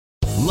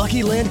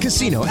Lucky Land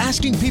Casino,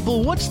 asking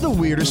people, what's the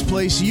weirdest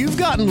place you've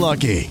gotten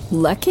lucky?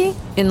 Lucky?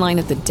 In line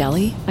at the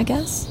deli, I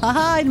guess?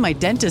 Aha, in my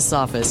dentist's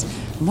office.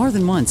 More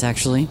than once,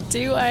 actually.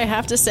 Do I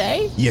have to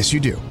say? Yes, you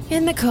do.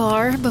 In the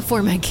car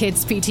before my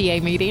kids'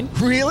 PTA meeting.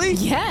 Really?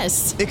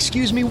 Yes.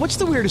 Excuse me, what's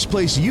the weirdest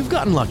place you've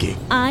gotten lucky?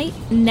 I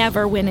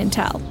never win and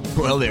tell.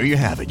 Well, there you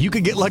have it. You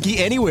can get lucky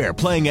anywhere,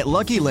 playing at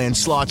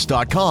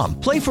LuckyLandSlots.com.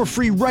 Play for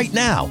free right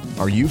now.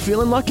 Are you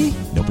feeling lucky?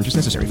 No purchase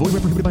necessary. Void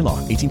where prohibited by law.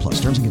 18 plus.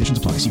 Terms and conditions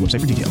apply. See website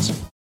for details.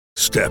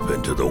 Step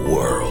into the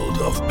world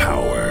of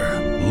power,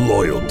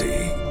 loyalty,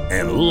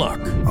 and luck.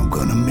 I'm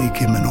gonna make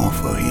him an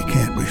offer he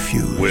can't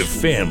refuse. With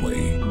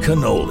family,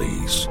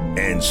 cannolis,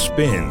 and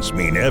spins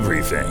mean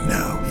everything.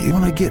 Now, you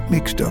wanna get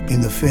mixed up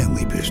in the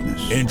family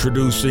business.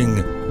 Introducing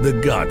The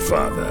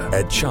Godfather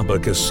at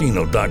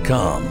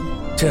ChumbaCasino.com.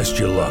 Test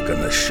your luck in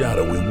the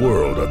shadowy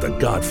world of The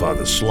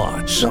Godfather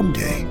slot.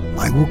 Someday,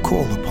 I will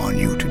call upon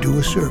you to do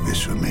a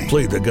service for me.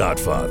 Play The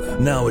Godfather,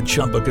 now at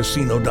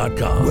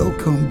ChumbaCasino.com.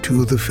 Welcome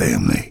to the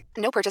family.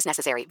 No purchase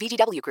necessary.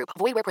 VGW Group.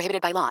 Void where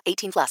prohibited by law.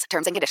 18 plus.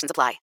 Terms and conditions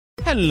apply.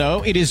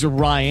 Hello, it is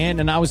Ryan,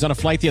 and I was on a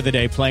flight the other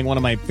day playing one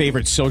of my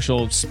favorite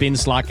social spin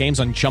slot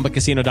games on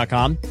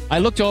ChumbaCasino.com. I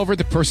looked over at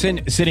the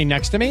person sitting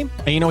next to me,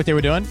 and you know what they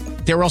were doing?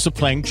 They were also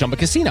playing Chumba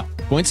Casino.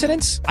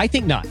 Coincidence? I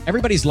think not.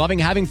 Everybody's loving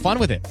having fun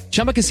with it.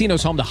 Chumba Casino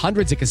is home to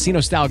hundreds of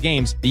casino-style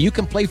games that you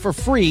can play for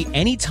free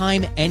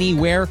anytime,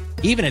 anywhere,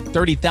 even at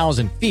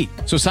 30,000 feet.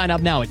 So sign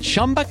up now at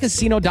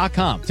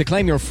ChumbaCasino.com to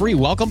claim your free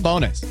welcome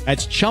bonus.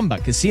 That's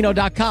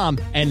ChumbaCasino.com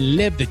and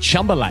live the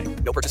Chumba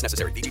life. No purchase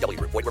necessary. VGW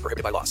Group. Void where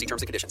prohibited by law. See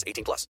terms and conditions.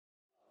 18 plus.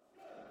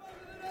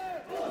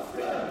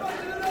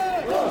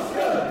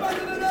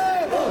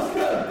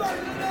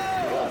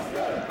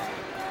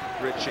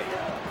 Ritchie.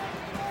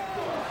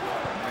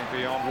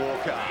 Maybe on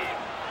Walker.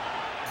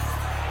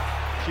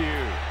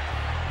 Pugh.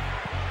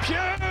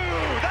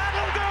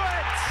 That'll do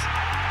it!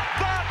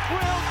 That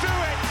will do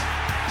it!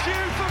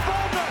 Pugh for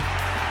Bournemouth.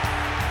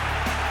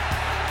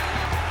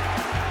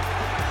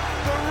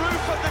 The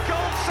roof of the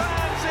Gold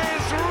Sands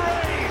is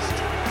raised.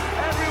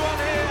 Everyone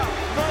here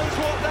knows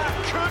what that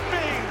could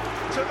mean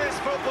to this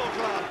football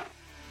club.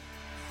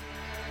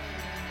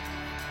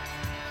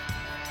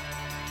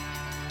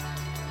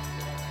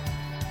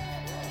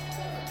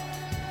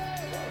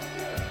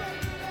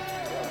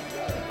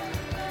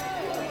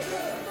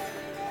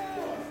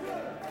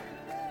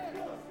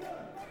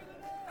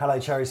 Hello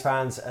Cherries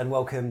fans and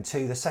welcome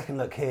to the second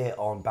look here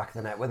on Back of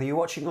the Net. Whether you're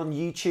watching on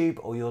YouTube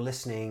or you're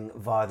listening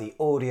via the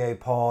audio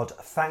pod,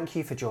 thank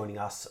you for joining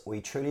us.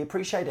 We truly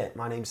appreciate it.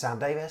 My name's Sam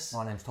Davis.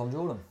 My name's Tom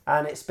Jordan.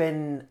 And it's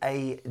been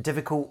a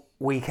difficult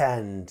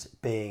weekend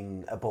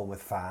being a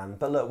Bournemouth fan.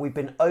 But look, we've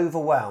been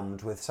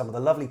overwhelmed with some of the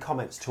lovely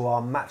comments to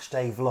our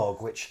matchday vlog,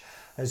 which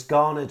has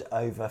garnered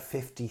over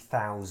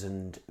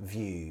 50,000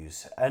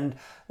 views. And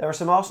there are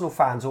some Arsenal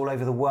fans all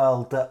over the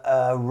world that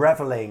are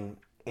revelling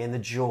in the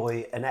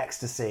joy and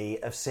ecstasy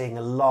of seeing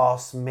a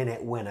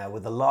last-minute winner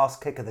with the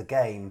last kick of the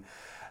game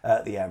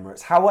at the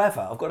Emirates.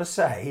 However, I've got to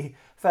say,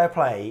 fair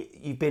play,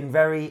 you've been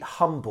very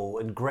humble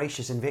and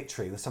gracious in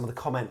victory with some of the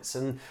comments,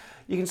 and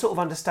you can sort of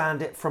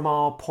understand it from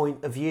our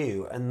point of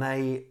view, and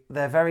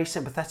they're very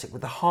sympathetic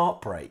with the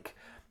heartbreak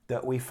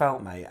that we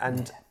felt, mate,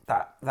 and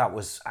that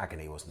was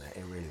agony, wasn't it?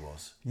 It really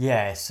was.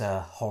 Yeah, it's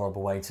a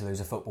horrible way to lose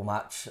a football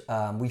match.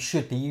 We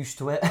should be used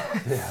to it,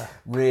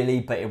 really,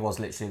 but it was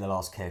literally the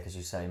last kick, as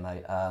you say,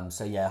 mate.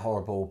 So yeah,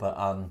 horrible, but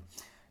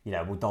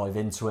we'll dive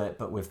into it.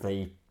 But with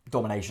the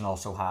domination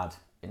Arsenal had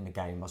in the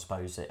game, I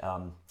suppose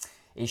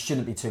it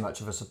shouldn't be too much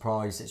of a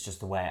surprise. It's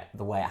just the way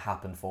it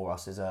happened for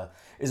us is a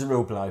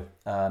real blow.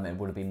 It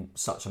would have been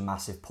such a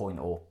massive point,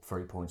 or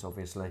 3 points,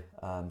 obviously.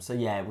 So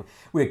yeah,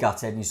 we were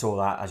gutted, and you saw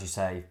that, as you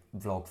say,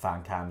 vlog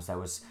fan cams. I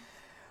was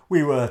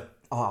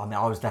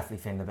definitely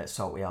feeling a bit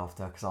salty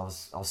after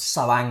because I was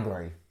so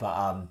angry.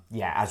 But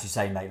yeah, as you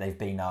say, mate, they've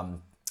been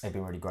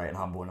really great and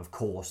humble, and of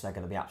course they're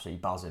going to be absolutely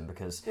buzzing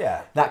because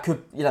that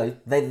could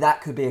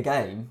that could be a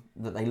game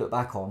that they look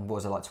back on. What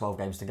was it, like 12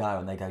 games to go,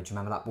 and they go, "Do you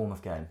remember that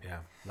Bournemouth game?" Yeah.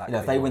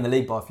 If they win the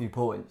league by a few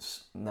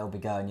points, they'll be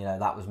going,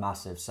 that was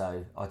massive.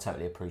 So I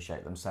totally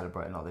appreciate them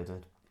celebrating like they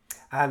did.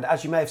 And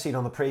as you may have seen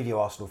on the preview,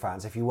 Arsenal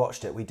fans, if you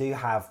watched it, we do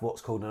have what's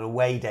called an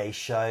away day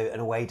show, an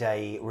away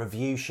day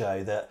review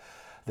show that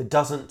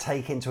doesn't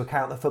take into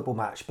account the football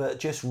match, but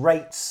just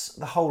rates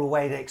the whole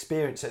away day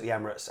experience at the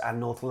Emirates and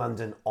North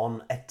London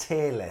on a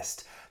tier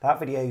list. That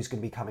video is going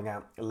to be coming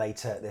out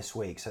later this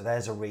week, so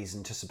there's a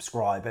reason to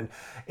subscribe. And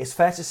it's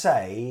fair to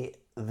say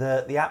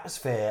that the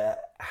atmosphere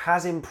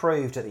has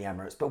improved at the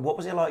Emirates, but what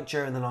was it like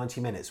during the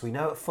 90 minutes? We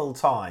know at full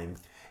time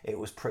it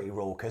was pretty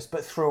raucous,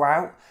 but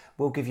throughout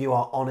we'll give you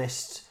our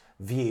honest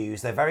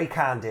views. They're very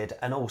candid,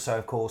 and also,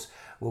 of course,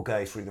 we'll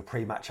go through the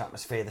pre-match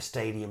atmosphere, the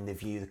stadium, the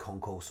view, the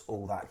concourse,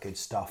 all that good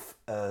stuff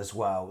as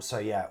well. So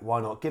yeah,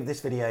 why not give this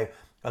video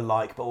a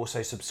like, but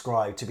also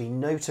subscribe to be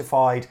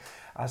notified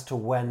as to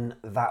when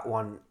that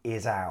one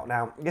is out.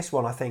 Now, this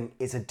one I think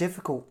is a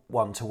difficult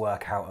one to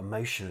work out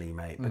emotionally,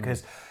 mate,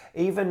 because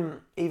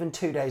even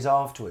 2 days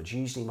afterwards,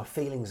 usually my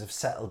feelings have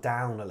settled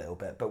down a little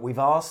bit, but we've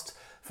asked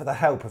for the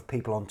help of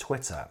people on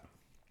Twitter.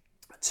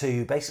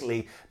 to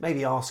basically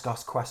maybe ask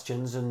us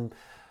questions and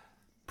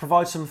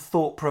provide some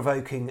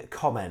thought-provoking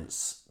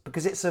comments,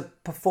 because it's a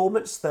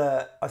performance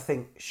that I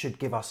think should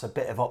give us a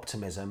bit of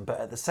optimism, but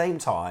at the same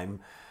time,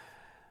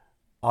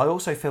 I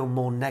also feel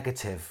more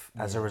negative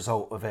as a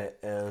result of it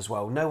as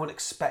well. No one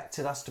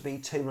expected us to be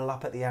 2-0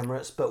 up at the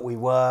Emirates, but we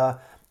were,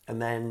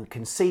 and then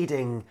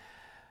conceding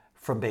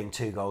from being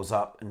 2 goals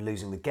up and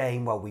losing the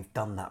game. Well, we've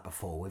done that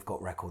before. We've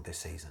got record this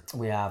season.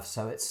 We have,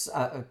 so it's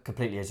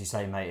completely, as you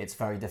say, mate, it's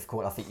very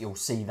difficult. I think you'll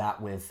see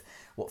that with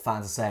what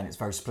fans are saying. It's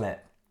very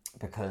split,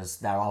 because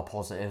there are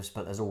positives,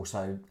 but there's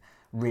also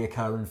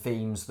reoccurring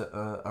themes that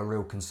are a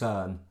real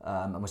concern,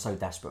 and we're so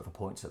desperate for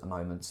points at the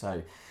moment.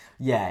 So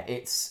yeah,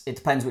 it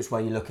depends which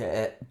way you look at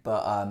it,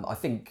 but I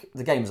think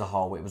the game as a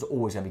whole, it was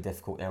always going to be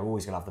difficult. They're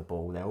always going to have the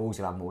ball, they're always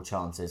going to have more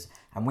chances,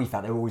 and we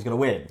felt they were always going to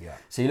win. Yeah.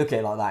 So you look at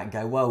it like that and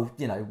go, well,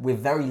 you know, with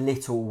very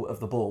little of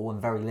the ball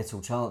and very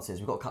little chances,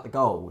 we've got to cut the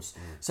goals.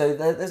 So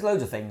there's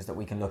loads of things that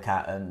we can look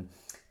at and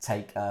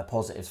take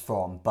positives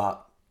from,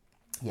 but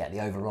yeah,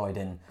 the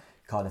overriding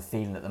kind of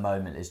feeling at the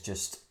moment is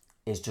just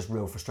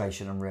real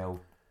frustration and real.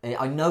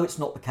 I know it's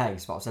not the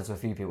case, but I've said to a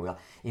few people,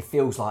 it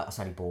feels like it's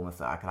only Bournemouth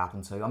that could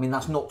happen to. I mean,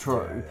 that's not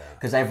true,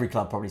 because every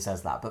club probably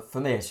says that. But for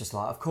me, it's just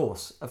like, of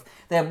course.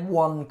 They had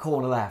one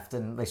corner left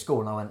and they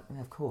scored, and I went,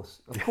 yeah, of course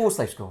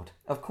they've scored.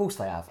 Of course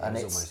they have. And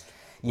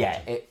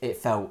it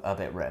felt a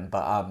bit written,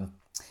 but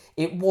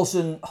it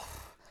wasn't.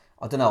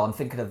 I don't know. I'm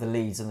thinking of the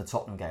Leeds and the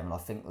Tottenham game, and I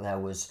think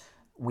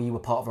we were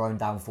part of our own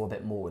downfall a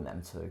bit more than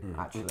them two,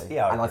 actually.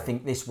 Yeah, I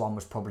think this one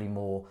was probably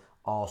more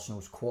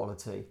Arsenal's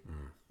quality,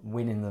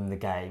 winning them the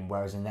game,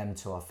 whereas in them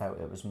two I felt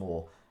it was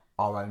more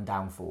our own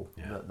downfall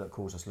that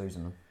caused us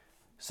losing them.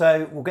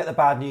 So we'll get the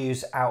bad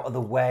news out of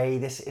the way.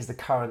 This is the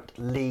current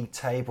league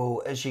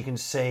table. As you can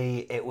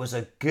see, it was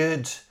a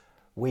good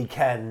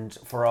weekend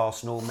for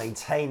Arsenal,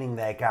 maintaining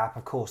their gap.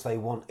 Of course, they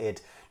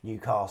wanted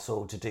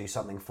Newcastle to do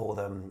something for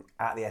them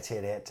at the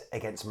Etihad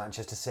against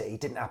Manchester City.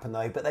 Didn't happen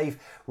though, but they've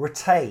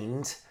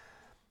retained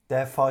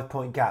their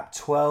 5-point gap.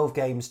 12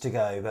 games to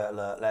go, but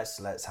look,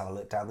 let's have a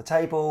look down the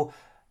table,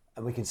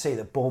 and we can see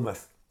that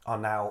Bournemouth are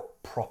now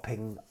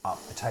propping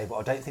up the table.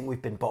 I don't think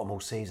we've been bottom all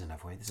season,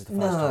 have we? This is the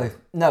first time.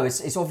 No,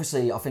 it's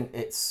obviously, I think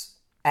it's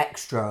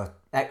extra.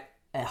 It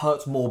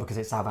hurts more because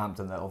it's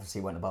Southampton that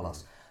obviously went above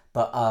us.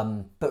 But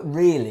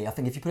really, I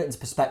think if you put it into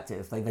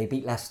perspective, they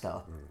beat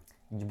Leicester.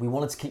 We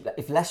wanted to keep.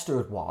 If Leicester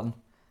had won,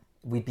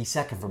 we'd be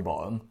second from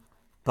bottom,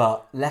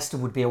 but Leicester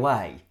would be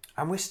away.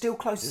 And we're still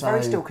close. It's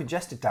very still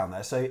congested down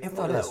there. So if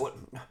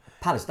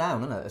Palace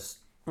down, isn't it?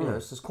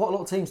 There's quite a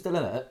lot of teams still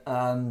in it,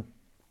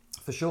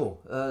 for sure.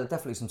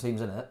 Definitely some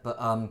teams in it, but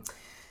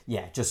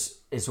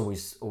just it's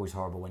always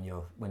horrible when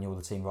you're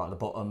the team right at the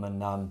bottom.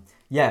 And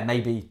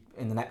maybe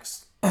in the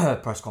next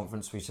press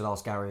conference we should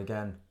ask Gary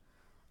again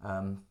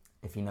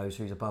if he knows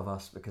who's above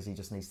us, because he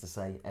just needs to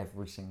say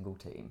every single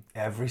team.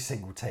 Every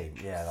single team,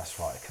 yeah, that's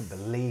right. I couldn't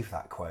believe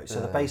that quote. So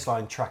the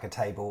baseline tracker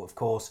table, of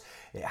course,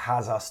 it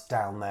has us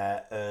down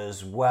there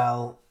as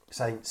well.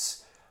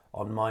 Saints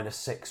on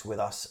 -6 with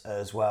us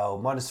as well.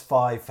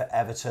 -5 for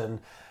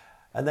Everton.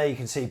 And there you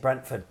can see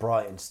Brentford,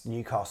 Brighton,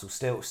 Newcastle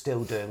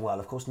still doing well.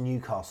 Of course,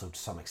 Newcastle to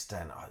some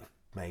extent are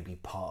maybe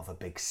part of a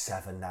big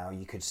 7 now,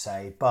 you could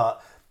say. But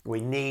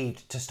we need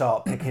to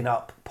start picking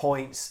up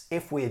points.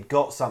 If we had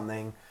got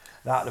something,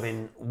 that would have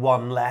been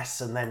 1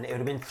 less, and then it would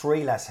have been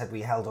 3 less had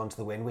we held on to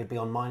the win. We'd be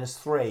on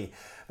 -3.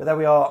 But there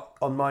we are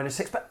on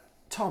 -6. But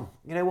Tom,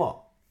 you know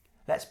what?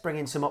 Let's bring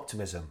in some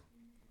optimism.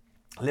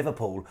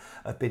 Liverpool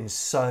have been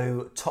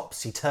so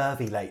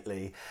topsy-turvy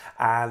lately,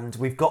 and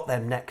we've got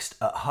them next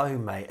at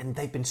home, mate, and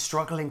they've been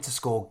struggling to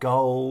score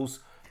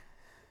goals.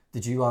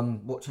 Did you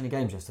watch any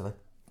games yesterday?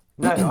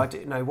 No, I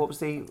didn't know. What was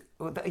the...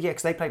 Yeah,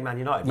 because they played Man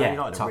United. Man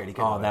United are really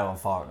good. Oh, they're on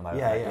fire at the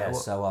moment. Yeah.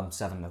 So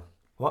 7-0.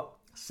 What?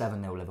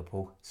 7-0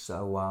 Liverpool.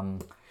 So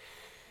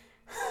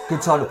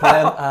good time to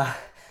play them.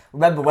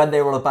 Remember when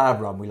they were on a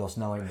bad run, we lost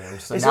 9-0.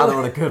 So now they're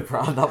on a good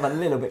run. I'm a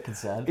little bit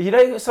concerned. You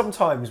know,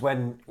 sometimes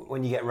when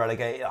you get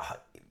relegated,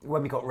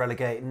 when we got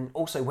relegated, and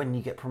also when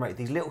you get promoted,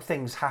 these little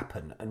things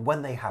happen. And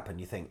when they happen,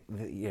 you think,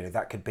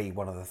 that could be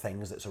one of the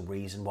things that's a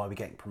reason why we're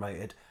getting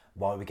promoted,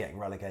 why we're getting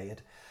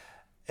relegated.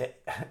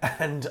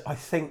 And I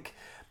think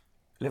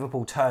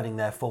Liverpool turning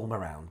their form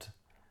around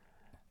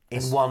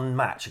in one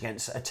match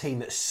against a team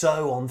that's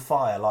so on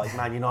fire like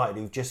Man United,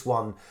 who've just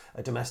won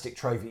a domestic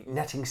trophy,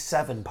 netting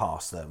 7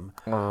 past them.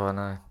 Oh, I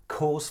know.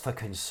 Cause for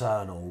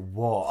concern or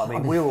what? I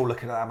mean, we were all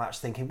looking at that match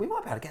thinking we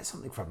might be able to get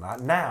something from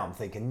that. Now I'm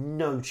thinking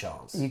no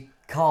chance. You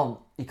can't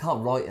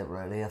write it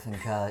really. I think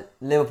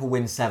Liverpool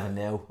win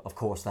 7-0. Of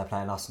course, they're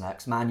playing us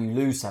next. Man, you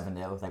lose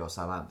 7-0. They got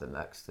Southampton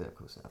next. Of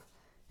course, they have.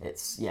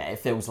 It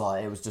feels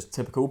like it was just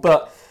typical.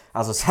 But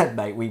as I said,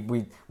 mate,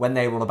 we when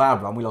they were on a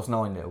bad run, we lost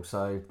 9-0.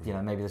 So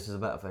maybe this is a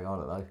better thing. I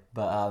don't know.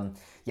 But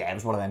it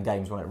was one of them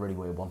games, wasn't it? Really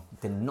weird one.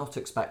 Did not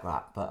expect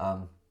that. But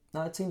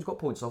no, the team's got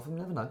points off them. You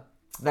never know.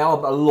 They are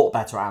a lot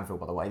better at Anfield,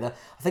 by the way. I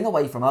think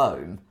away from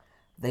home,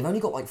 they've only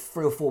got like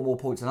 3 or 4 more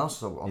points than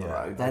us on the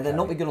road. They're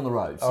not very good on the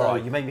road. So all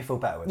right, you made me feel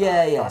better with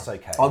that. Yeah. That's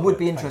okay. I would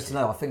be interested to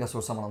know. I think I saw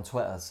someone on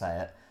Twitter say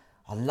it.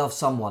 I'd love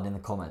someone in the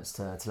comments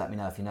to let me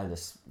know if you know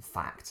this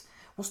fact.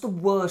 What's the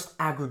worst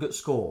aggregate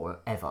score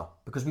ever?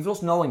 Because we've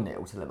lost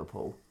 9-0 to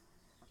Liverpool.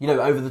 You know,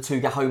 over the 2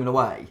 get home and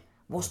away.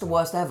 What's the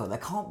worst ever? There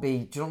can't be,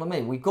 do you know what I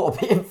mean? We've got to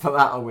be in for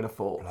that, I would have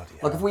thought.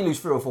 Like, if we lose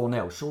 3 or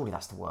 4-0, surely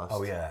that's the worst.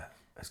 Oh, yeah.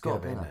 It's got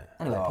to be, isn't it?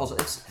 Anyway,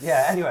 positives.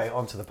 Yeah, anyway,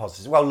 on to the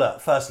positives. Well,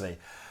 look, firstly,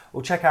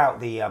 we'll check out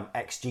the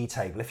XG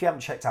table. If you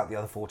haven't checked out the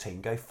other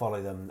 14, go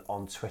follow them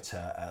on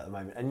Twitter at the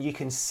moment. And you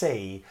can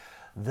see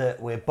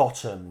that we're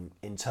bottom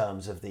in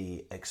terms of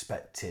the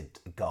expected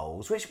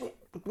goals, which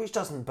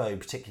doesn't bode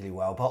particularly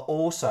well, but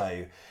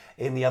also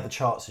in the other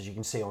charts, as you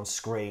can see on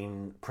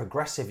screen,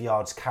 progressive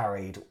yards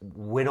carried,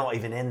 we're not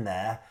even in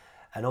there,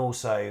 and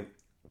also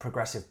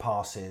progressive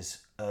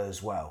passes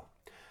as well.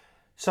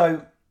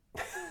 So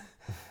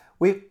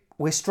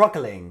we're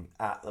struggling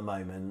at the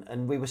moment,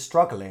 and we were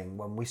struggling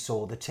when we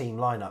saw the team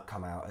lineup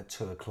come out at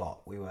 2:00.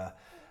 We were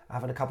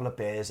having a couple of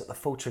beers at the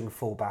Faltering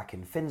Fullback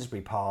in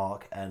Finsbury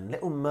Park, and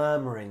little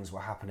murmurings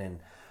were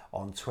happening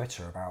on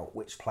Twitter about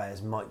which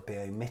players might be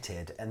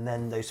omitted, and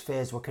then those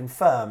fears were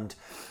confirmed,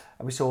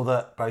 and we saw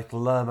that both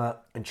Lerma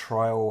and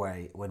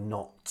Traore were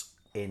not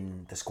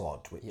in the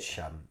squad, which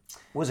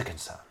was a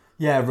concern.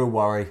 Yeah, real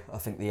worry. I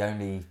think the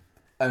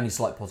only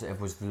slight positive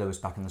was Lewis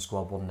back in the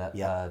squad, wasn't it?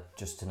 Yeah.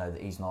 Just to know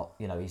that he's not,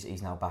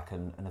 he's now back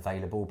and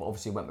available, but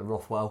obviously went with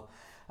Rothwell.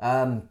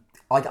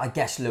 I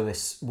guess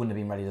Lewis wouldn't have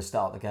been ready to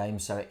start the game,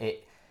 so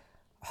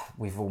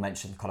we've all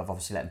mentioned kind of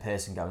obviously letting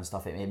Pearson go and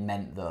stuff. It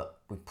meant that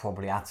we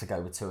probably had to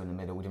go with 2 in the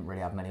middle. We didn't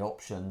really have many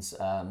options.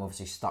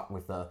 Obviously stuck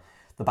with the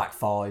back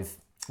 5,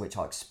 which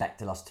I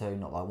expected us to,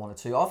 not that I wanted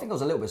to. I think I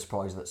was a little bit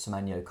surprised that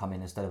Semenyo come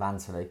in instead of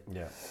Anthony.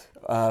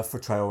 Yeah. For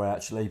Traore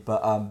actually,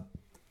 but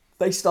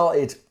they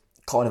started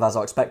kind of as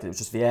I expected. It was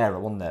just Vieira,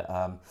 wasn't it?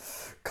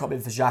 Come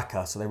in for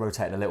Xhaka, so they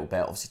rotated a little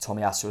bit. Obviously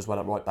Tommy Asu as well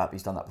at right back, but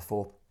he's done that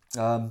before.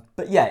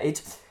 But yeah,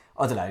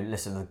 I don't know,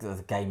 listen,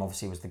 the game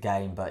obviously was the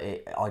game, but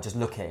I just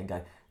look at it and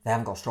go, they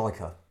haven't got a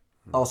striker.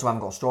 I also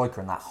haven't got a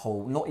striker in that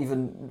whole, not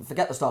even,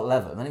 forget the start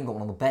 11, they haven't even got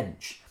one on the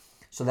bench.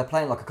 So they're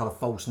playing like a kind of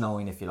false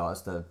 9, if you like,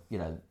 is the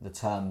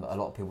term a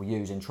lot of people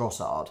use in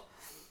Trossard.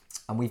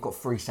 And we've got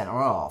 3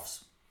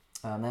 centre-halves.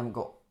 They haven't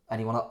got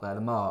anyone up there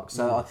to mark.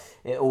 So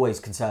it always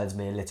concerns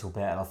me a little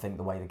bit, and I think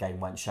the way the game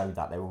went showed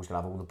that they were always going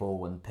to have all the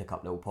ball and pick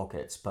up little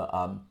pockets. But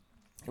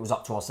it was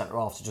up to our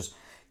centre-halves to just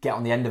get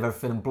on the end of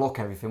everything and block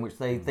everything, which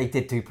they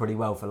did do pretty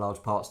well for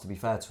large parts, to be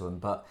fair to them.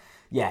 But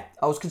yeah,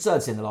 I was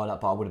concerned seeing the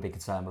lineup, but I would have been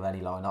concerned with any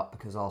lineup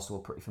because Arsenal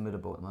are pretty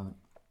formidable at the moment.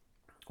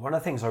 One of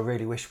the things I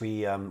really wish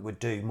we would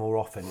do more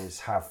often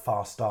is have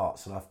fast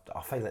starts, and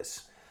I feel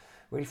it's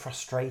really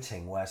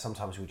frustrating where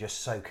sometimes we just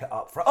soak it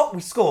up for... Oh,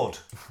 we scored!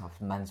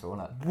 That's mental,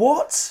 wasn't it?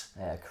 What?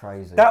 Yeah,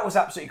 crazy. That was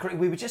absolutely crazy.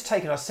 We were just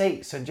taking our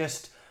seats and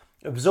just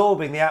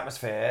absorbing the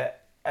atmosphere,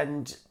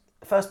 and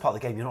the first part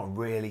of the game you're not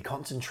really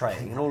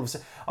concentrating, and all of a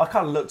sudden I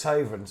kind of looked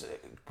over and...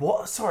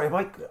 What? Sorry, am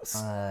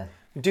I...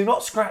 Do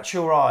not scratch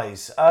your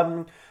eyes.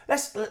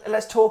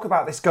 Let's talk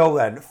about this goal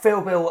then.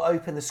 Phil Bill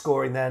opened the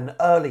scoring then,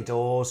 early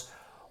doors.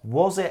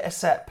 Was it a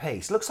set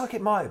piece? Looks like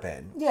it might have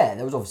been. Yeah,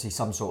 there was obviously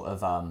some sort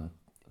of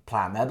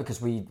plan there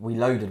because we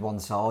loaded one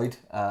side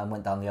and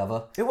went down the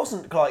other. It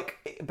wasn't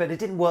like, but it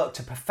didn't work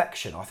to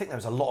perfection. I think there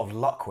was a lot of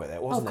luck with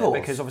it, wasn't it?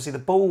 Because obviously the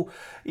ball,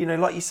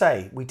 like you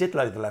say, we did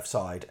load the left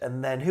side,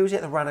 and then who was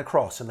it that ran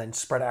across and then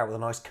spread out with a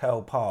nice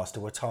curl pass to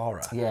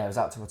Ouattara? Yeah, it was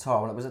out to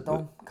Ouattara. Was it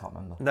Don? I can't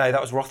remember. No,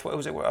 that was Rothwell.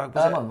 Was it?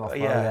 Rothwell.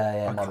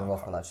 Yeah, it might be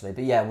Rothwell actually.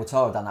 But yeah,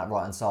 Ouattara down that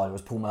right hand side. It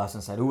was Paul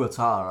Merson said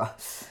Ouattara.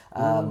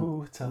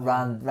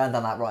 Ran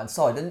down that right hand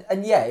side,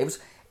 and yeah,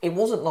 it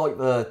wasn't like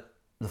the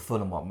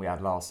Fulham one we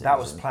had last season. That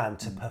was planned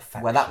to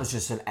perfection. Well, that was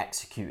just an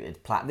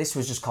executed plan. This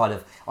was just kind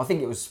of, I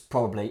think it was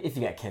probably, if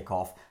you get a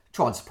kick-off,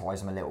 try and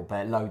surprise them a little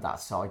bit, load that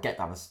side, get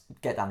down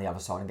the other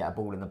side and get a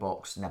ball in the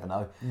box, never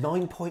know.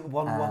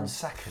 9.11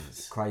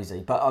 seconds.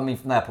 Crazy. But I mean,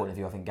 from their point of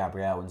view, I think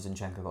Gabriel and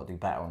Zinchenko got to do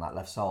better on that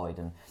left side,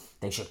 and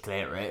they should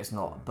clear it, it's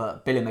not.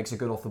 But Billy makes a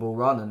good off-the-ball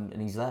run,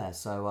 and he's there.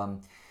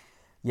 So,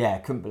 yeah,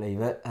 couldn't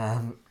believe it.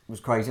 It was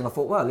crazy, and I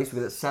thought, well, at least we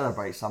could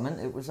celebrate something.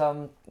 It was,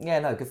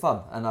 good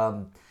fun.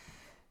 And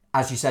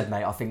as you said,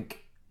 mate, I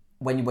think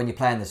when you're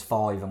playing this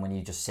 5 and when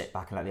you just sit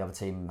back and let the other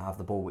team have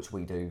the ball, which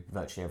we do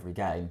virtually every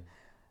game,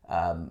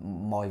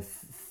 my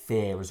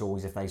fear is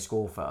always if they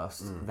score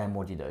first, then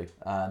what do you do?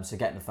 So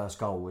getting the first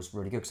goal was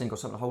really good because then you got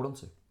something to hold on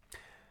to.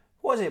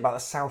 What is it about the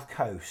South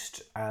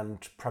Coast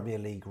and Premier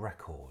League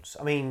records?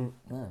 I mean,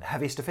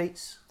 heaviest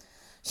defeats?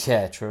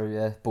 Yeah, true,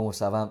 yeah. Bournemouth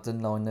Southampton,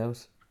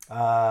 9-0.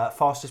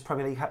 Fastest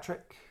Premier League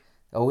hat-trick?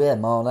 Oh yeah,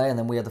 Mane, and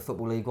then we had the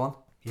Football League one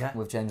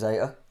with James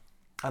Ater.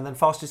 And then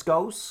fastest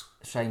goals?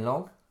 Shane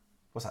Long.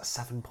 Was that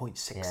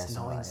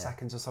 7.69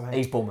 seconds or something?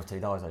 He's Bournemouth till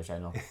he dies though,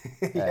 Shane Long.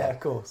 Yeah, of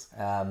course.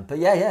 But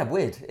yeah,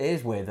 weird. It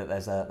is weird that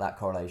there's that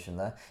correlation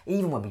there.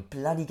 Even when we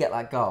bloody get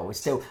that goal,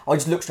 it's still... I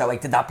just look straight away,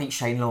 did that beat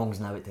Shane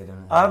Long's? No, it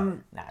didn't. Nah,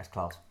 it's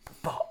class.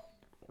 But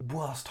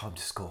worst time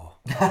to score.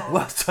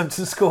 Worst time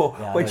to score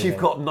when you've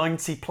got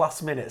 90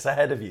 plus minutes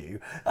ahead of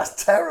you.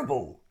 That's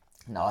terrible.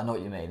 No, I know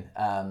what you mean.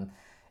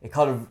 It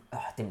kind of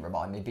didn't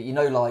remind me, but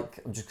like,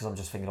 just because I'm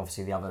just thinking,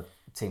 obviously the other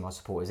team I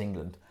support is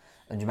England.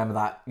 And do you remember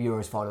that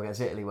Euros final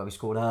against Italy where we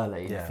scored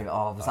early? And you think,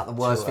 was that the Like,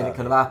 worst too thing that early,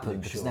 could have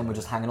happened? sure, Because then we're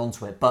just hanging on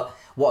to it. But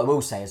what I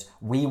will say is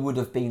we would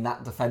have been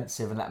that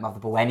defensive and let them have the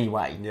ball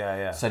anyway.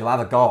 Yeah. So to have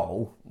a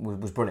goal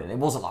was brilliant. It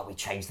wasn't like we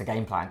changed the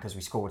game plan because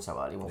we scored so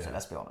early, was it?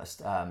 Let's be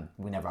honest.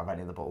 We never have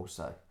any of the ball,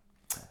 so...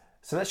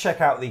 So let's check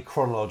out the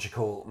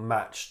chronological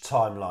match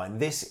timeline.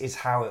 This is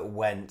how it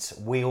went.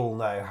 We all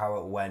know how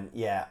it went.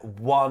 Yeah,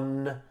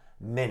 1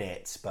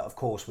 minute, but of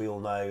course we all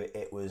know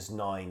it was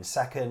 9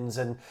 seconds.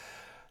 And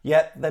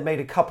yeah, they made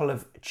a couple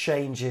of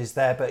changes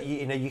there, but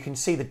you can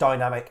see the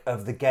dynamic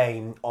of the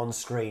game on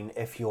screen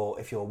if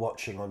you're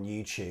watching on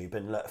YouTube.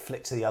 And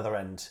flick to the other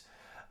end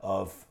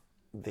of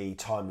the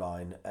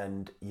timeline,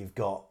 and you've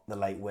got the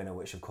late winner,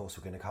 which of course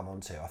we're going to come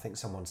on to. I think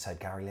someone said,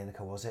 Gary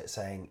Lineker was it,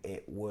 saying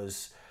it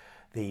was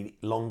the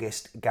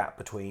longest gap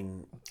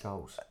between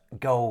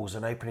goals,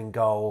 an opening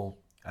goal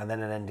and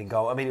then an ending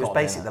goal. I mean, it was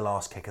basically the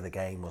last kick of the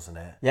game, wasn't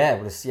it? Yeah,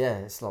 well, it's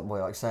like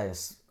what I say,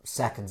 it's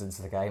seconds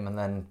into the game, and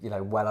then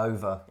well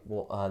over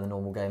what the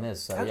normal game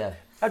is. So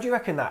how do you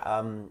reckon that?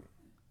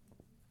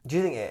 Do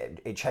you think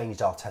it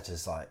changed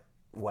Arteta's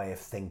way of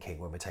thinking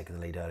when we're taking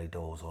the lead early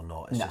doors or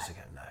not? It's no. Just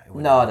again,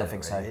 no, I don't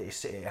think so.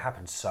 It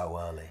happened so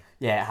early.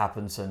 Yeah, it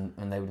happens, and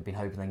they would have been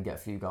hoping they can get a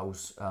few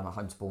goals at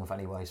home to Bournemouth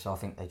anyway. So I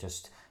think they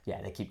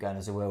keep going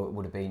as they will. It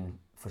would have been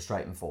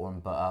frustrating for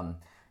them, but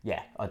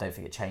I don't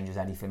think it changes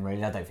anything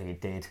really. I don't think it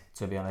did,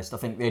 to be honest. I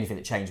think the only thing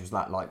that changed was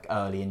that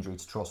early injury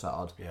to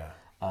Trossard.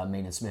 Yeah.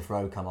 Meaning Smith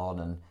Rowe come on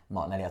and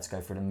Martinelli had to go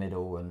through the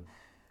middle, and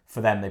for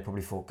them they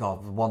probably thought,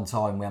 God, the one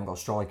time we haven't got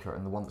a striker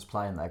and the one that's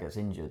playing there gets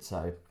injured.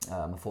 So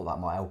I thought that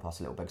might help us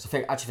a little bit. Because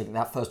I actually think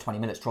that first 20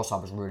 minutes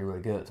Trossard was really,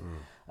 really good.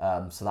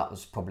 So that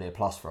was probably a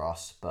plus for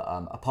us. But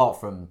apart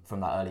from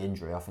that early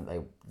injury, I think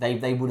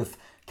they would have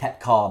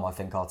kept calm, I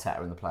think,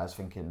 Arteta and the players,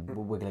 thinking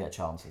we're going to get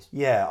chances.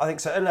 Yeah, I think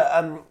so.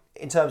 And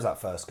in terms of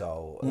that first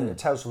goal,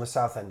 Tales from the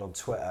South End on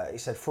Twitter, he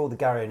said, for all the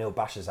Gary O'Neill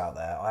bashers out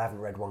there, I haven't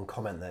read one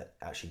comment that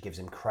actually gives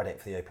him credit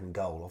for the opening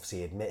goal. Obviously,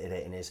 he admitted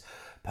it in his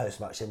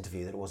post-match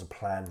interview that it was a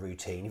planned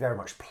routine. He very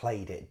much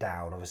played it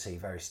down, obviously,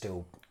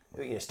 still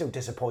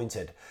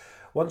disappointed.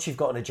 Once you've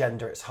got an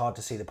agenda, it's hard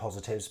to see the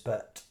positives,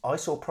 but I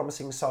saw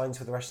promising signs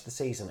for the rest of the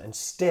season and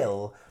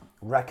still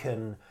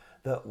reckon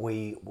that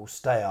we will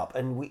stay up.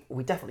 And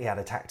we definitely had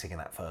a tactic in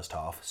that first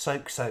half.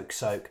 Soak,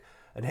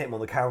 and hit him on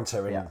the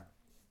counter.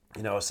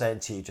 And, I was saying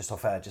to you just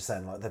off air just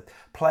then, the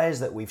players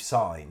that we've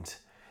signed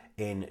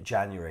in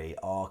January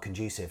are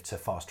conducive to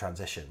fast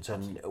transitions.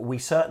 And we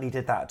certainly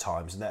did that at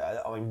times.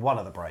 And one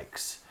of the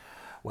breaks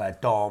where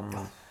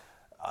Dom...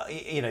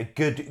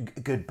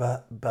 good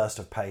burst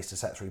of pace to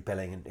set through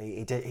Billing, and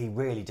he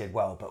really did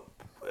well, but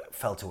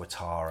fell to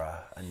Ouattara,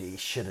 and he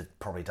should have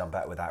probably done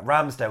better with that.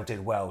 Ramsdale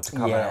did well to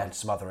come out and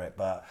smother it,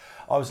 but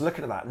I was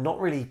looking at that,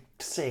 not really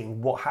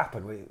seeing what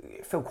happened.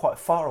 We feel quite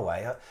far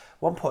away. At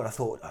one point I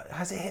thought,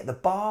 has it hit the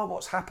bar?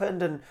 What's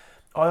happened? And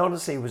I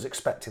honestly was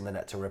expecting the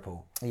net to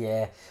ripple.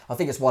 Yeah, I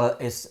think it's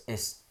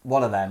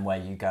one of them where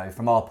you go,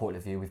 from our point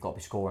of view, we've got to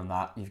be scoring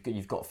that.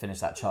 You've got to finish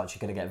that charge. You're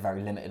going to get a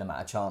very limited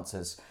amount of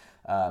chances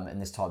in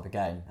this type of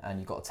game, and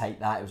you've got to take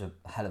that. It was a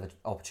hell of an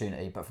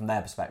opportunity, but from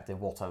their perspective,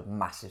 what a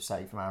massive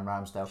save from Aaron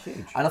Ramsdale.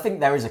 Huge. And I think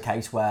there is a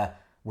case where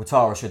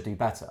Ouattara should do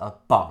better,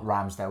 but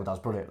Ramsdale does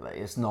brilliantly.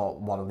 It's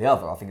not one or the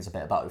other. I think it's a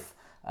bit of both.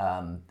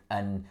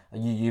 And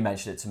you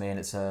mentioned it to me, and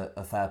it's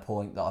a fair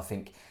point that I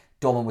think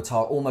Dom and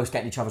Ouattara almost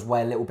get in each other's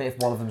way a little bit. If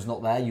one of them's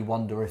not there, you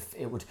wonder if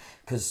it would,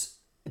 because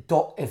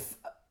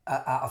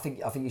I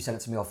think you said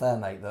it to me off air,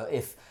 mate, that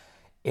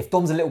if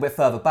Dom's a little bit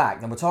further back,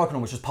 then Ouattara can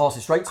almost just pass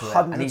it straight to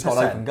him, and he's got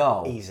an open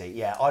goal. Easy,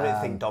 yeah. I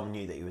don't think Dom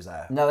knew that he was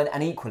there. No,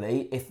 and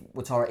equally, if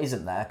Ouattara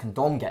isn't there, can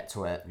Dom get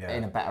to it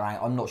in a better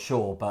angle? I'm not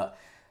sure, but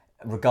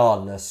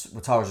regardless,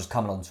 Ouattara's just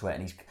coming onto it,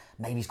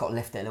 and he's got to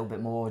lift it a little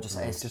bit more. It's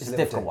a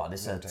difficult one.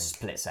 It's a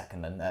split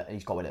second, and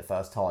he's got with it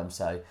first time.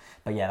 So,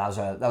 but yeah, that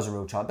was a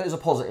real chance. But it was a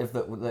positive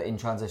that in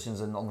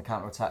transitions and on the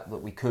counter attack that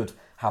we could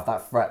have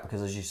that threat,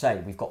 because as you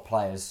say, we've got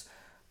players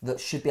that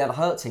should be able to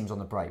hurt teams on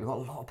the break. We've got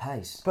a lot of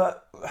pace.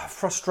 But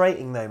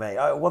frustrating though, mate.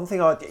 One thing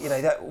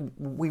that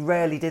we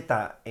rarely did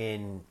that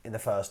in the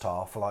first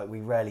half.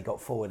 We rarely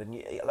got forward,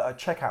 and I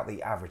check out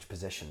the average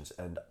positions,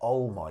 and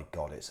oh my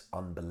God, it's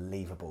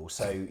unbelievable.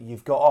 So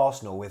you've got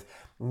Arsenal with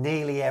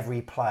nearly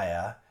every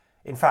player.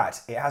 In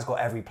fact, it has got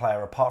every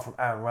player apart from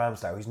Aaron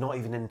Ramsdale, who's not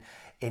even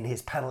in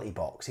his penalty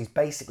box. He's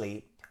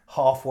basically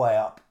halfway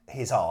up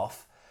his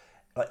half.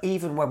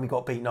 Even when we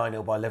got beat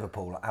 9-0 by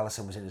Liverpool,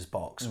 Alisson was in his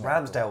box.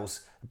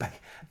 Ramsdale's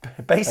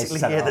basically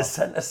near the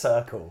centre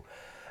circle.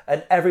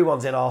 And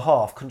everyone's in our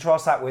half.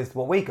 Contrast that with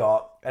what we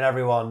got, and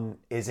everyone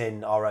is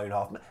in our own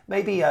half.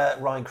 Maybe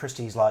Ryan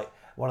Christie's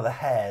one of the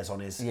hairs on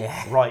his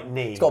right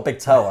knee. He's got a big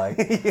toe,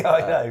 Yeah, I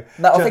know.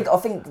 No, I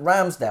think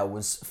Ramsdale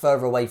was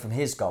further away from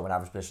his goal in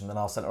average position than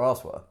our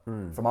centre-halves were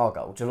from our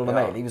goal. Do you know what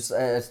I mean? He was,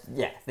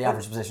 the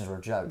average positions were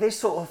a joke. This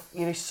sort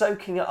of,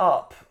 soaking it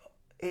up,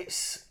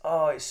 it's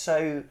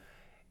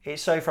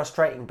so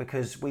frustrating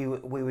because we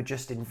were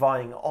just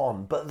inviting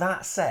on. But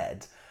that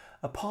said,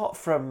 apart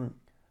from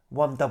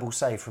one double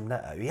save from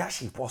Neto, he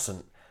actually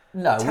wasn't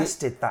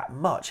tested that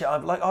much.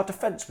 Our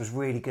defence was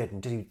really good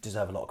and do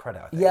deserve a lot of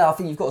credit, I think. Yeah, I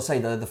think you've got to say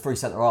the three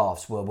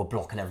centre-halves were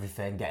blocking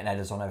everything, getting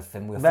headers on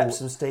everything.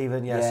 Reps and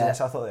Stephen,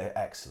 yes, I thought they were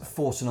excellent.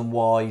 Forcing them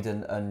wide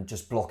and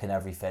just blocking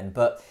everything.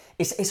 But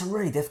it's a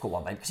really difficult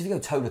one, mate, because if you go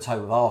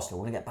toe-to-toe with Arsenal,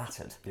 we're going to get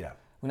battered. Yeah.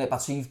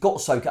 So you've got to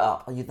soak it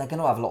up. They're going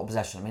to have a lot of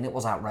possession. I mean, it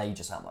was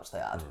outrageous how much they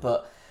had,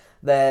 but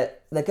they're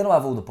going to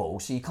have all the ball,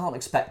 so you can't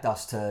expect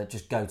us to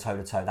just go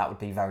toe-to-toe. That would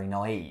be very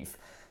naive.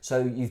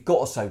 So you've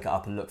got to soak it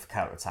up and look for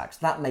counter-attacks.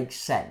 That makes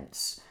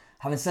sense.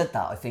 Having said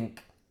that, I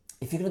think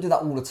if you're going to do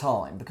that all the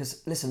time,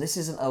 because, listen, this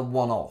isn't a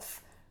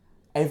one-off.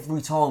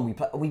 Every time we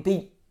play, we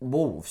beat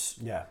Wolves.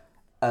 Yeah.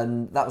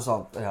 And that was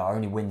our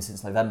only win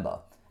since November.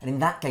 And in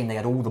that game, they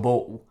had all the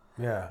ball.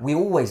 Yeah. We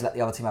always let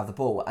the other team have the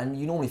ball. And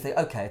you normally think,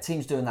 okay, a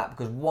team's doing that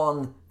because,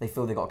 one, they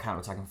feel they've got a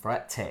counter-attacking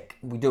threat. Tick.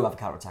 We do have a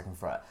counter-attacking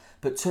threat.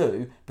 But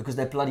two, because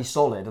they're bloody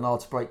solid and hard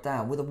to break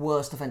down. We're the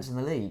worst defence in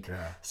the league.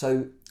 Yeah.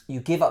 So you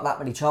give up that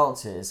many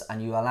chances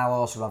and you allow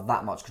Arsenal to have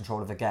that much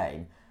control of the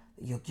game,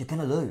 you're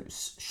going to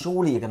lose.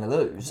 Surely you're going to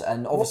lose.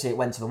 And obviously it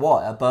went to the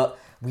wire, but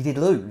we did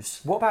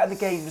lose. What about the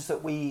games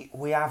that we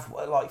have,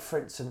 like, for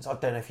instance, I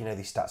don't know if you know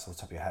these stats off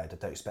the top of your head, I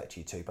don't expect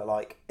you to, but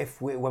like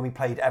when we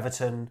played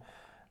Everton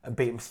and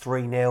beat them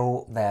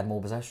 3-0... They had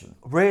more possession.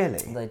 Really?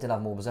 They did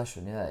have more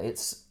possession, yeah.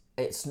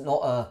 It's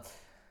not a...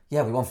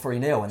 Yeah, we won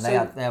 3-0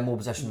 and they had more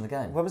possession in the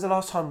game. When was the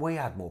last time we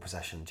had more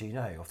possession? Do you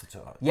know off the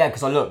top? Yeah,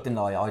 because I looked, didn't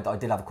I? I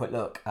did have a quick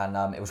look, and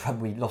it was when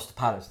we lost to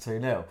Palace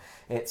 2-0.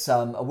 It's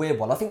a weird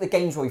one. I think the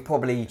games where we've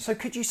probably... So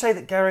could you say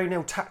that Gary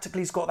O'Neill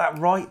tactically's got that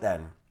right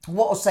then?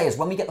 What I'll say is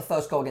when we get the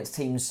first goal against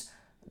teams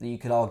that you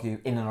could argue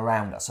in and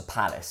around us, so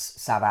Palace,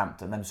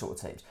 Southampton, them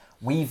sort of teams,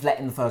 we've let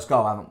in the first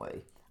goal, haven't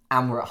we?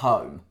 And we're at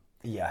home.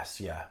 Yes,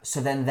 yeah. So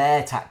then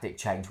their tactic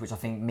changed, which I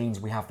think means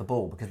we have the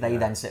ball because they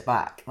then sit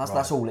back.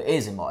 That's all it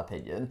is, in my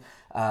opinion.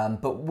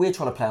 But we're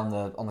trying to play on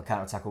the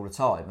counter attack all the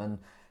time, and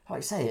like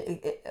I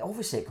say,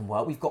 obviously it can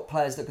work. We've got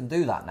players that can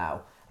do that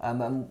now,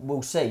 and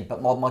we'll see.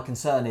 But my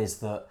concern is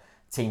that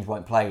teams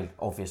won't play,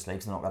 obviously,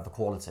 because they're not going to have the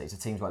quality. So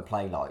teams won't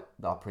play like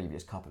our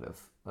previous couple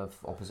of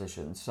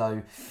opposition.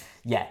 So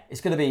yeah,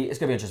 it's going to be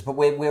interesting. But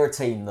we're a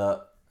team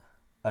that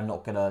are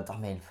not going to. I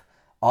mean,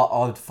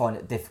 I would find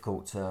it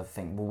difficult to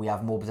think, will we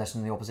have more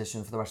possession than the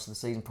opposition for the rest of the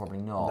season?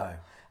 Probably not. No.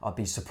 I'd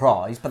be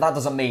surprised, but that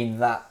doesn't mean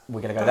that we're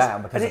going to go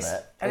down because of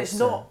it. And it's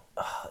not,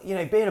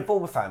 being a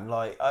Bournemouth fan,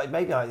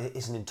 maybe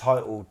it's an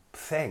entitled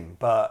thing,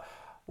 but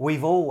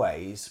we've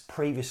always,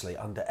 previously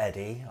under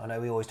Eddie, I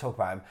know we always talk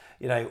about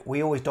him,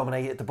 we always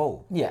dominated the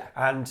ball. Yeah.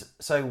 And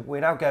so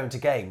we're now going to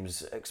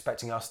games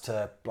expecting us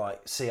to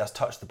see us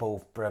touch the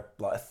ball for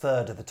a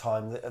third of the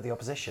time of the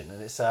opposition,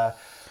 and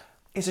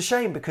it's a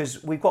shame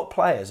because we've got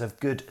players of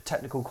good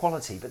technical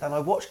quality, but then I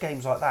watch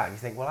games like that and you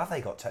think, well, have they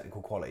got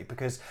technical quality?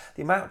 Because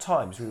the amount of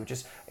times we were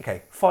just,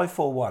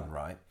 5-4-1,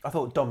 right? I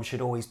thought Dom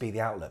should always be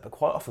the outlet, but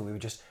quite often we were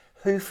just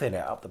hoofing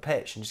it up the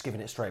pitch and just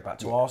giving it straight back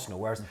to Arsenal.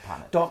 Whereas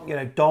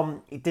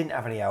Dom, he didn't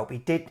have any help. He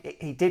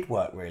did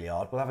work really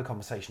hard. We'll have a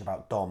conversation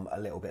about Dom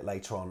a little bit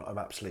later on, I'm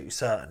absolutely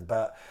certain.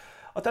 But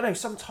I don't know,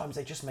 sometimes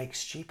they just make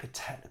stupid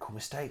technical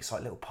mistakes,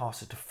 like little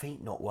passes to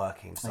feet not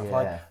working and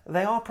stuff.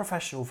 They are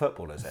professional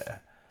footballers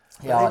here.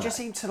 Yeah, they just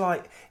seem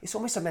to it's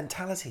almost a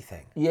mentality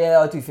thing.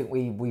 Yeah, I do think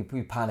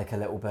we panic a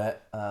little bit,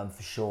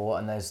 for sure.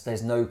 And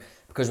there's no,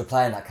 because we're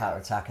playing that counter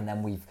attack, and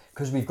then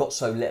because we've got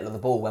so little of the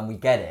ball, when we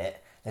get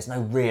it, there's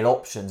no real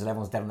options, and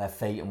everyone's dead on their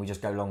feet, and we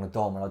just go along the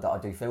Dom, and I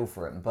do feel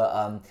for him.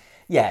 But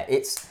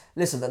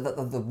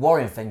the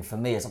worrying thing for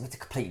me is it's a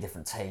completely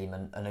different team,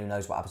 and who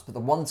knows what happens. But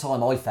the one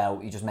time I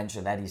felt, you just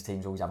mentioned Eddie's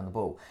team's always having the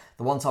ball.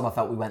 The one time I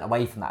felt we went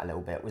away from that a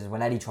little bit was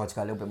when Eddie tried to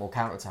go a little bit more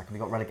counter attack, and we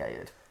got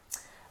relegated.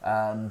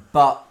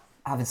 But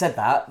having said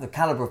that, the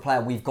calibre of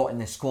player we've got in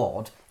this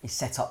squad is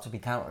set up to be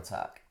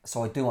counter-attack.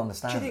 So I do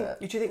understand it.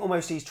 Do you think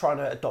almost he's trying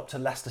to adopt a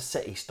Leicester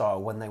City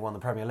style when they won the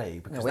Premier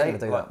League? Because they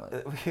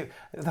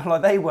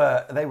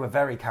were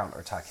very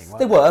counter-attacking, weren't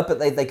they? They were, but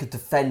they could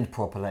defend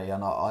properly,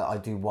 and I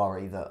do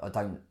worry that I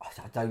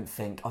don't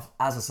think,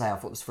 as I say, I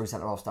thought the three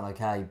centre-halves done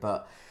okay,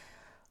 but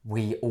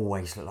we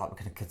always look like we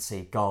could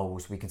concede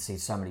goals, we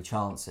concede so many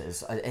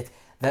chances.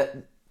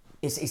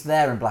 It's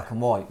there in black and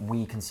white.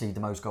 We concede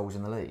the most goals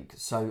in the league.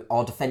 So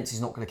our defence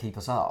is not going to keep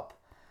us up.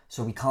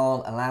 So we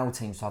can't allow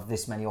teams to have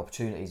this many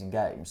opportunities in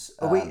games.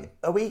 Are we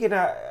going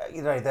to,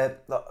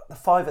 the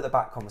five at the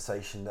back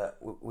conversation that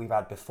we've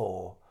had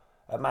before,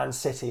 at Man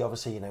City,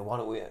 obviously,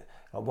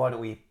 why don't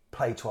we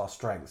play to our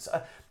strengths?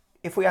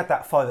 If we had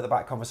that five at the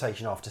back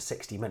conversation after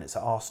 60 minutes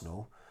at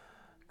Arsenal,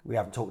 we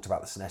haven't talked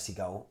about the Senesi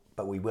goal,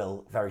 but we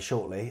will very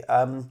shortly.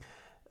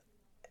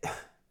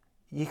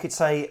 You could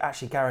say,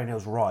 actually, Gary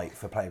O'Neill's right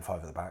for playing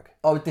five at the back.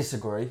 I would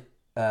disagree.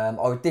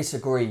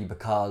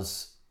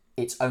 Because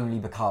it's only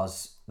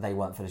because they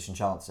weren't finishing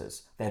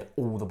chances. They had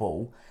all the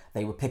ball.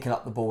 They were picking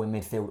up the ball in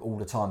midfield all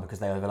the time because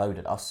they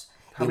overloaded us.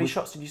 How many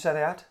shots did you say they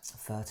had?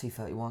 30,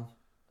 31,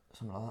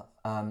 something like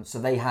that. So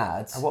they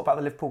had... And what about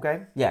the Liverpool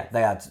game? Yeah,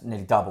 they had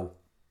nearly double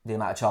the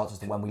amount of chances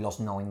than when we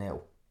lost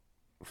 9-0.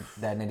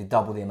 They had nearly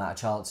double the amount of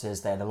chances.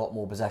 They had a lot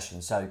more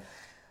possession. So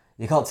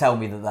you can't tell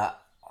me that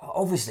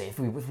obviously, if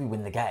we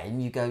win the game,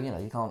 you go,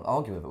 you can't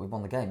argue with it. We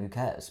won the game. Who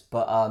cares?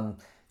 But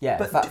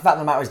the fact of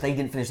the matter is they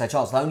didn't finish their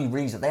chance. The only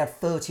reason they had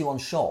 31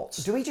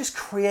 shots. Do we just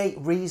create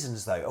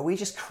reasons though? Are we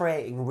just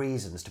creating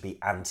reasons to be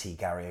anti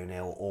Gary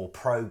O'Neill or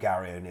pro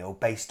Gary O'Neill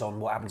based on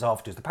what happens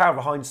afterwards? The power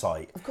of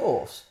hindsight. Of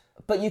course,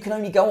 but you can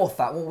only go off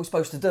that. What we're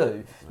supposed to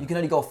do, you can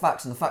only go off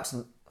facts, and the facts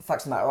of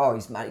the matter are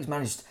he's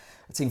managed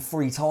a team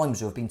 3 times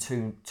who have been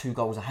two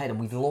goals ahead, and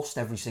we've lost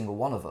every single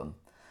one of them.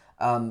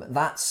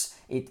 That's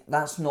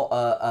not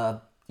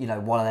a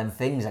one of them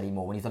things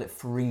anymore. When you've done it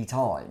 3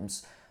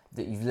 times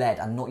that you've led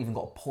and not even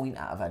got a point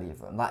out of any of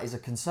them, that is a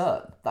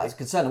concern. That is a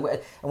concern.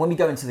 And when we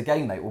go into the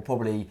game, mate, you'll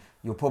probably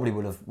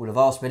would have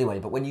asked me anyway.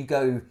 But when you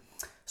go,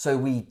 so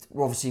we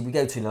go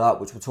 2-0 up,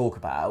 which we'll talk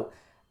about.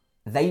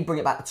 They bring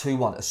it back to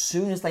 2-1. As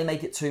soon as they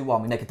make it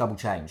 2-1, we make a double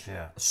change.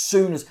 Yeah. As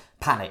soon as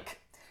panic.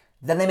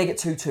 Then they make it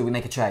 2-2, we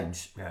make a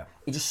change. Yeah.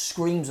 It just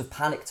screams of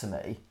panic to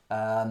me.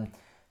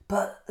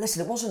 But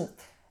listen,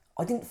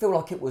 I didn't feel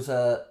like it was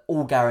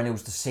all Gary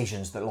O'Neill's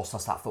decisions that lost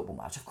us that football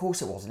match. Of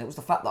course it wasn't. It was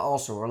the fact that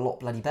Arsenal were a lot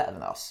bloody better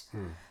than us.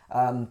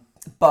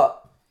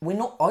 But we're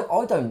not.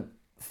 I don't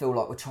feel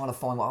like we're trying to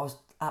find what I was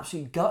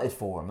absolutely gutted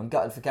for him and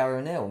gutted for Gary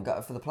O'Neill and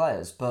gutted for the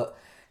players. But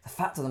the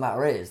fact of the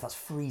matter is that's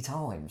 3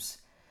 times.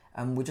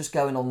 And we're just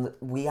going on.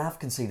 We have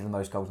conceded the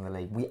most goals in the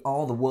league. We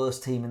are the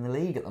worst team in the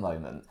league at the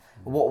moment.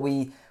 What are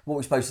we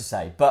supposed to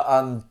say? But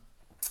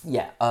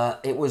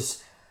it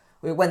was.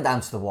 It went down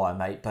to the wire,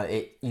 mate. But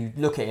you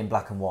look at it in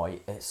black and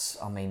white.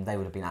 They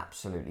would have been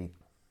absolutely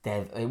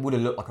dead. It would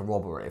have looked like a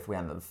robbery if we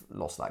hadn't have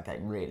lost that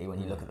game. Really,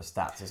 when you look at the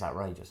stats, it's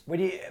outrageous.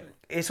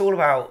 It's all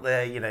about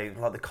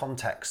the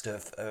context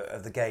of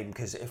the game.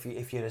 Because if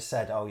you'd have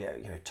said,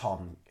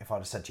 Tom, if I'd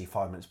have said to you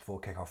 5 minutes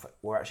before kick-off,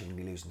 we're actually going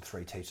to be losing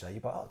 3-2 today,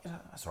 you'd be like,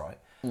 that's all right.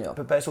 Yeah.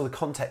 But it's all the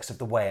context of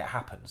the way it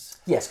happens.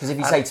 Yes, because if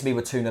you say to me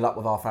we're 2-0 up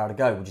with half hour to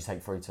go, would you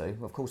take 3-2?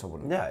 Well, of course I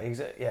wouldn't. Yeah,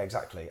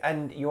 exactly.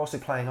 And you're also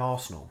playing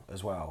Arsenal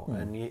as well.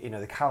 And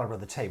the calibre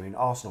of the team. I mean,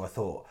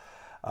 Arsenal,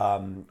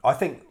 I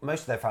think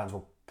most of their fans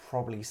will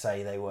probably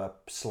say they were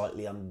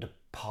slightly under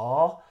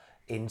par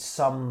in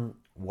some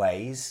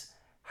ways.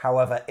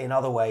 However, in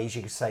other ways,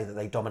 you could say that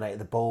they dominated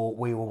the ball.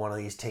 We were one of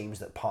these teams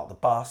that parked the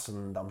bus,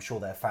 and I'm sure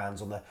their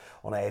fans on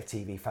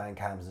AFTV fan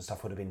cams and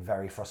stuff would have been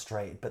very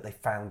frustrated. But they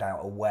found out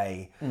a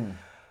way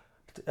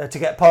to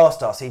get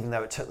past us, even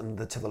though it took them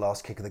to the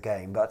last kick of the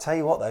game. But I tell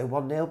you what, though,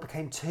 1-0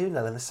 became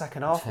 2-0 in the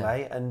second half,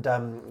 mate, and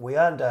we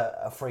earned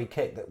a free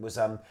kick that was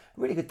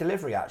really good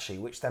delivery actually,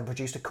 which then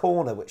produced a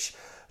corner which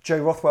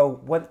Joe Rothwell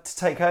went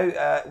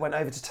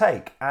over to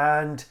take,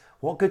 and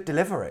what good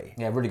delivery!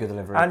 Yeah, really good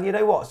delivery. And you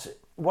know what?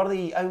 One of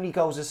the only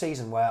goals of the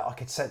season where I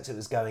could sense it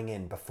was going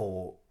in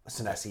before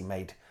Senesi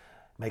made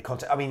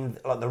contact. I mean,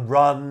 like the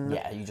run.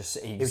 Yeah, you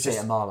see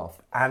it a mile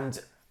off.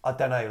 And I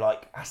don't know,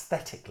 like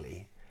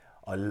aesthetically,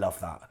 I love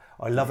that.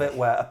 I love it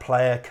where a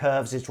player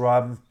curves his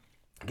run,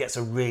 gets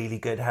a really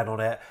good head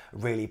on it, a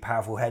really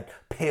powerful head,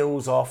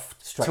 peels off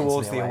straight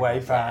towards the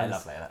away fans. Yeah,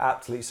 lovely,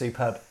 absolutely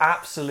superb.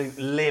 Absolute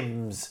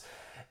limbs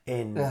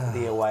in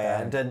the away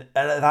end. And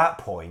at that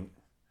point,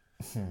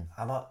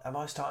 am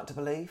I starting to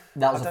believe?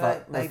 That was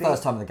the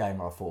first time in the game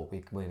where I thought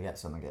we're going to get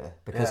something here.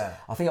 Because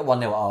I think at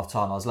 1-0 at half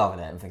time I was loving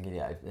it and thinking,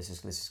 this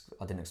is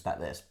I didn't expect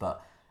this.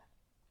 But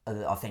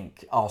I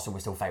think Arsenal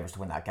were still favourites to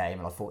win that game,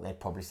 and I thought they'd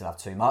probably still have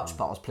too much.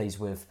 But I was pleased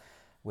with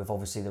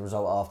obviously the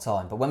result at half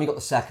time. But when we got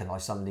the second, I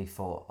suddenly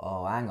thought,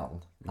 hang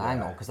on,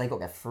 because they got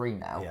their 3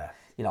 now.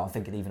 Yeah. I'm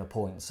thinking even a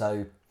point.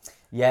 So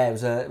yeah, it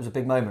was a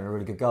big moment, a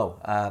really good goal.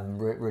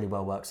 Really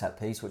well worked set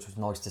piece, which was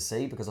nice to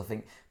see, because I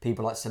think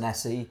people like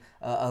Senesi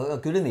are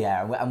good in the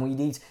air, and we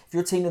need. If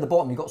you're a team at the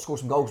bottom, you've got to score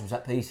some goals from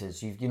set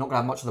pieces. You're not going to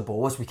have much of the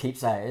ball, as we keep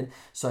saying.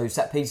 So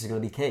set pieces are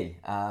going to be key,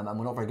 and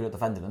we're not very good at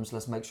defending them. So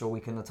let's make sure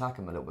we can attack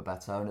them a little bit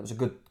better. And it was a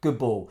good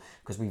ball,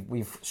 because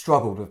we've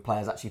struggled with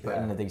players actually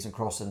putting in a decent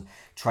cross. And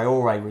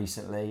Traore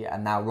recently,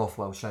 and now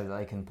Rothwell show that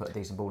they can put a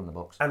decent ball in the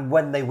box. And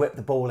when they whip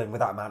the ball in with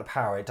that amount of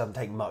power, it doesn't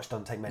take much.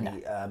 Doesn't take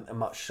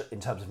much in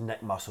terms of neck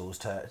muscles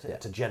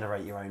to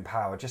generate your own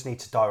power. Just need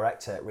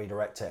to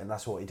redirect it, and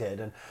that's what he did.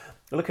 And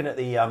looking at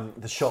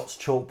the shots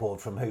chalkboard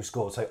from who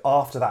scored, so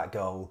after that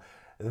goal,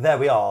 there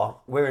we are.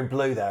 We're in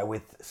blue there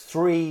with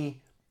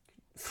three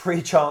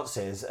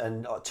chances,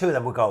 and 2 of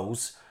them were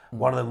goals.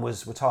 One of them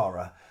was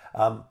Ouattara.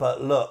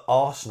 But look,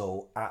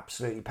 Arsenal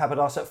absolutely peppered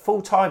us at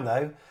full time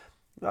though.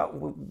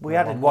 We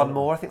added one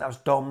more. I think that was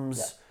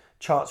Dom's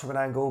chance from an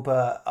angle,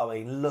 but I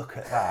mean, look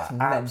at that.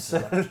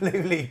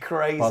 Absolutely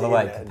crazy. By the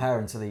way,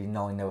 comparing to the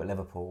 9-0 at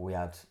Liverpool, we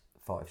had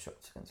 5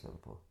 shots against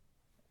Liverpool.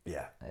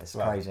 Yeah. It's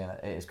crazy, isn't it?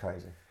 It is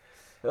crazy.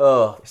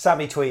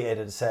 Sammy tweeted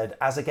and said,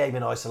 as a game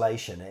in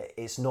isolation,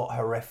 it's not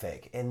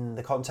horrific. In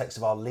the context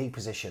of our league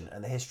position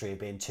and the history of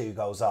being 2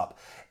 goals up,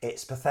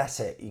 it's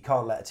pathetic. You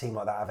can't let a team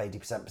like that have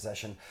 80%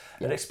 possession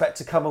and expect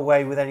to come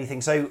away with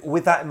anything. So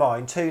with that in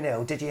mind,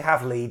 2-0, did you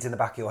have Leeds in the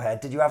back of your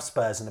head? Did you have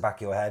Spurs in the back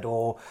of your head?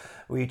 Or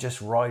were you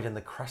just riding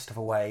the crest of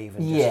a wave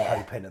and just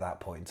hoping at that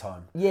point in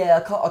time? Yeah,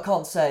 I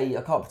can't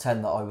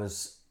pretend that I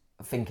was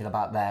thinking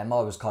about them. I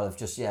was kind of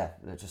just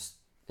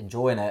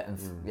enjoying it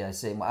and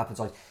seeing what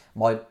happens.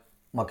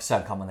 my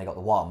concern come when they got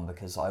the one,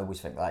 because I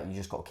always think that you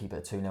just got to keep it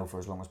at 2-0 for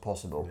as long as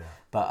possible. Yeah.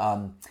 But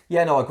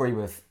I agree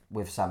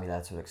with Sammy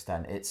there to an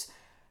extent.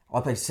 I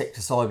play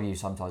 6-a-side with you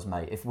sometimes,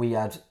 mate. If we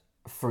had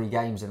 3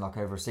 games in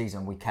over a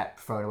season, we kept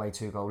throwing away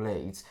 2-goal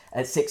leads.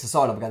 At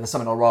 6-a-side, I'm going, there's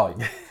something not right.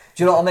 Do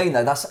you know what I mean?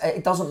 Though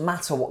it doesn't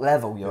matter what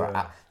level you're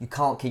at. You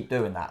can't keep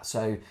doing that.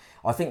 So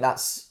I think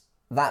that's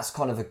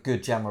kind of a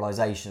good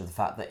generalisation of the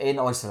fact that in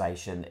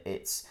isolation,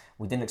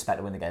 we didn't expect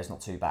to win the game. It's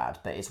not too bad,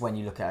 but it's when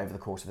you look at over the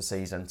course of a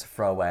season to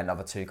throw away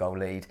another 2-goal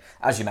lead,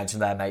 as you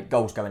mentioned there, mate.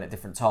 Goals go in at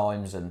different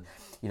times, and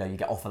you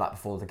get off of that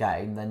before the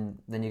game, then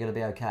you're going to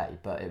be okay.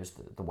 But it was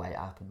the way it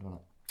happened,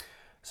 wasn't it?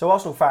 So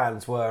Arsenal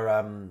fans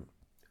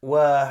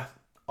were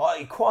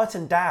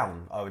quietened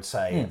down, I would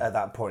say, at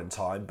that point in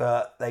time,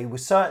 but they were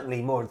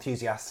certainly more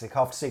enthusiastic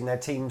after seeing their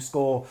team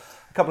score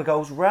a couple of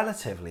goals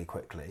relatively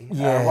quickly.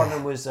 One of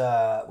them was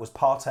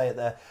Partey at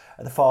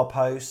the far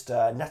post.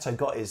 Neto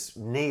got his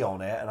knee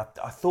on it, and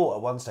I thought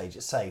at one stage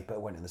it saved, but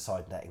it went in the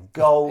side netting.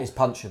 Goal. His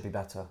punch should be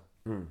better.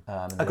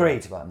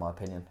 Agreed. That, in my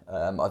opinion.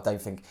 I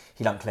don't think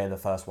he didn't clear the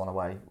first one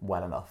away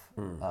well enough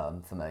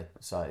for me.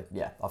 So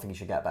yeah, I think he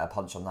should get a better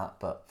punch on that.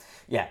 But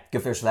yeah,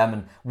 good finish for them.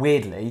 And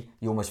weirdly,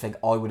 you almost think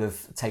I would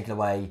have taken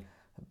away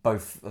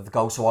both of the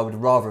goals, so I would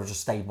rather have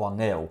just stayed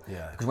 1-0.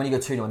 Yeah. Because when you go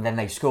 2-0 and then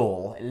they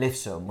score, it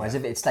lifts them. Whereas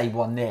if it had stayed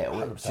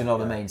 1-0, do you know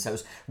what I mean? So it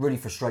was really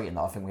frustrating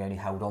that I think we only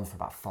held on for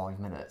about 5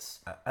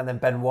 minutes. And then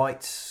Ben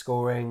White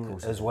scoring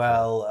as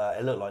well.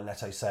 It looked like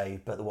Neto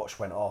saved, but the watch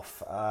went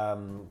off.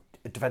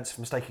 A defensive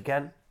mistake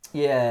again?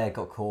 Yeah,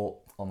 got caught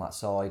on that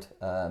side.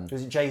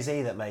 Was it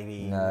Jay-Z that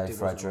maybe... No,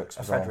 Fredericks.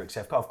 Fredericks,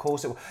 yeah. Of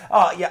course it was.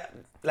 Oh, yeah,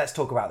 let's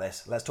talk about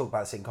this. Let's talk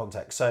about this in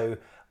context. So,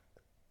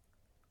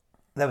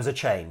 there was a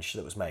change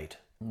that was made.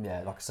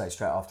 Yeah, like I say,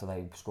 straight after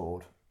they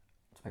scored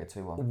to make it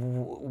 2-1.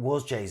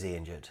 Was Jay-Z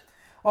injured?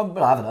 I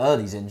haven't heard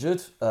he's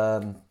injured.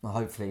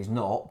 Hopefully he's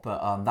not,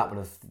 but that would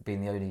have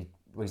been the only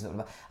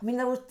reason.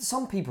 There were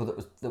some people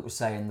that were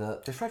saying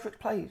that... Did Frederick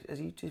play?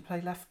 Did he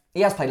play left?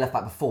 He has played left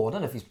back before. I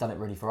don't know if he's done it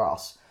really for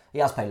us. He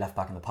has played left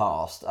back in the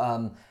past.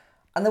 And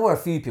there were a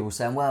few people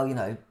saying, well,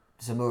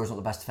 Zamura's not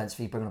the best defensive.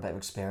 He's bringing a bit of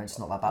experience. It's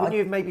not that bad. Wouldn't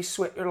you have maybe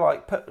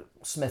put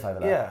Smith over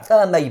there?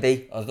 Yeah.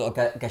 Maybe. I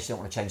guess you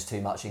don't want to change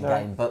too much in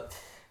game, but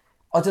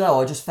I don't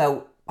know. I just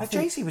felt...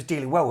 Jay-Z was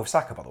dealing well with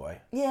Saka, by the way.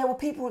 Yeah, well,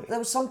 there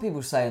were some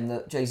people saying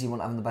that Jay-Z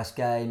wasn't having the best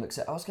game,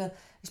 except I was going,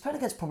 he's playing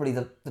against probably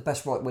the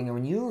best right winger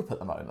in Europe at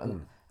the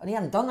moment, and he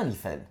hadn't done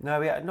anything. No,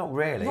 not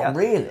really. Not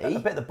really. A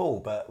bit of the ball,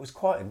 but it was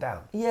quieting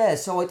down. Yeah,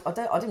 so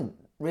I didn't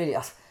really...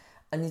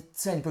 And you're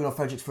saying you bring on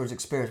Fredericks for his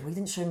experience, but he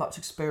didn't show much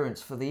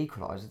experience for the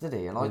equaliser, did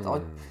he? And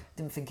I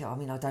didn't think...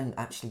 I don't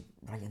actually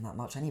rate him that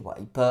much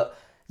anyway, but...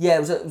 Yeah,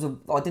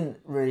 I didn't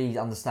really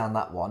understand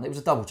that one. It was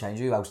a double change.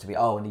 Who else to be?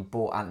 And he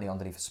brought Anthony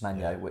underneath for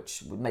Semenyo,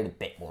 which made a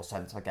bit more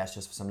sense, I guess,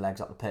 just for some legs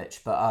up the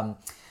pitch. But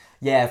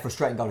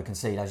frustrating goal to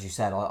concede, as you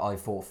said. I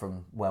thought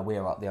from where we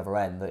were at the other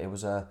end that it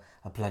was a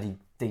bloody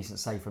decent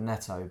save from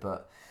Neto.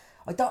 But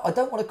I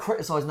don't want to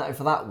criticise Neto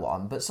for that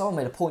one. But someone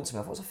made a point to me.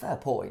 I thought it was a fair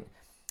point.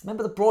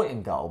 Remember the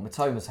Brighton goal,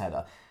 Matoma's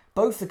header?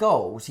 Both the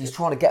goals, he's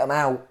trying to get them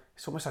out.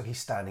 It's almost like he's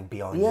standing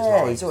behind his lines.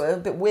 Yeah, he's a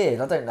bit weird.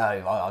 I don't know.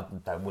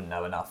 I wouldn't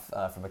know enough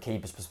from a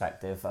keeper's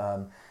perspective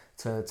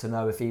to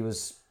know if he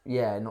was,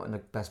 not in the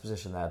best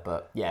position there.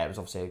 But, it was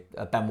obviously...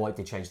 Ben White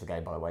did change the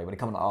game, by the way. When he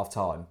came on at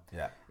half-time,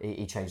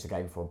 he changed the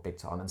game for a big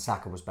time. And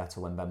Saka was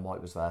better when Ben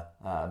White was there.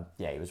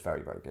 He was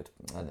very, very good.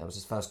 And it was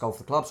his first goal for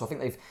the club. So I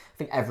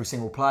think every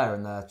single player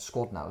in their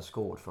squad now has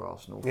scored for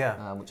Arsenal.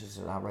 Yeah. Which is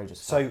outrageous.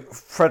 So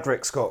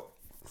Fredericks got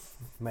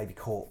maybe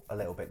caught a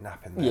little bit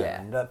napping there.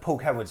 Yeah. And Paul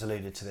Kenwood's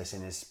alluded to this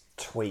in his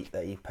tweet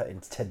that he put in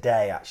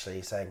today,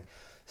 actually, saying,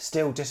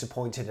 still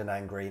disappointed and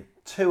angry.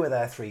 2 of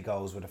their 3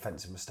 goals were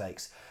defensive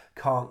mistakes.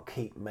 Can't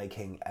keep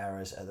making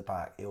errors at the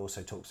back. He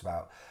also talks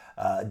about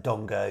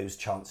Dongo's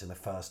chance in the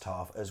first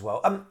half as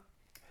well.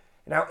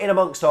 Now, in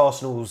amongst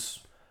Arsenal's,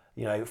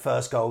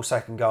 first goal,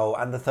 second goal,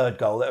 and the third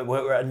goal, there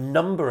were a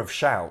number of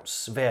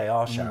shouts,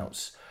 VAR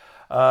shouts.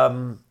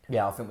 I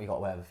think we got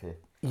away with a few.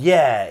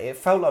 Yeah, it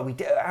felt like we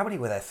did. How many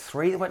were there?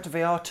 3 that went to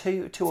VAR,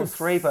 two or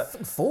 3,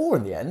 but 4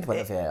 in the end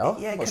went to VAR.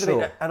 Yeah, it could have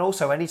been. And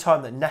also, any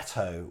time that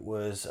Neto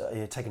was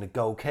taking a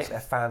goal kick, their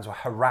fans were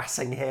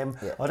harassing him.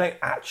 Yeah. I don't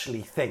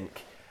actually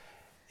think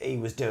he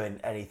was doing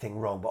anything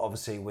wrong, but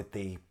obviously with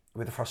the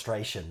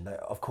frustration,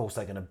 of course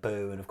they're going to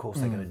boo and of course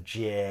they're going to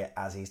jeer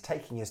as he's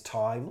taking his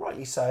time,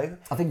 rightly so.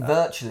 I think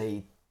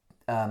virtually,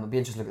 it'd be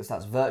interesting to look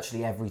at the stats.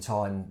 Virtually every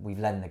time we've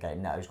led in the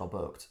game, Neto's got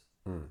booked.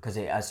 Because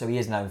so he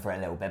is known for it a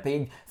little bit.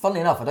 But funnily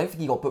enough, I don't think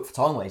he got booked for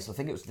time wasting. I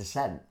think it was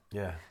dissent.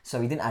 Yeah.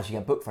 So he didn't actually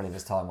get booked for any of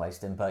his time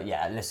wasting. But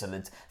listen,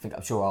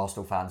 I'm sure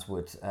Arsenal fans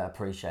would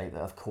appreciate that.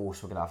 Of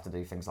course, we're going to have to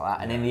do things like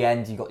that. And in the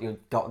end, you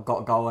got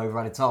a goal over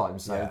at a time.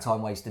 So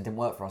time wasted didn't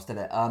work for us, did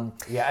it? And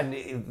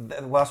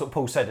that's what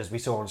Paul said, as we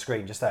saw on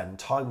screen just then.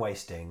 Time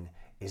wasting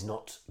is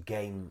not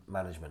game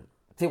management.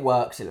 If it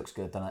works, it looks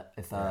good, doesn't it?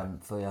 If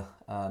for you,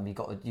 you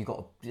got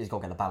to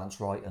get the balance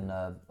right, and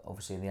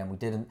obviously in the end we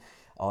didn't.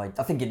 I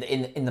think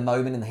in the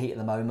moment, in the heat of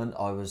the moment,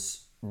 I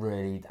was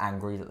really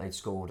angry that they'd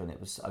scored and it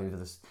was over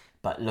this.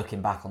 But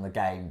looking back on the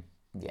game,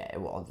 yeah,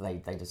 well,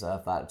 they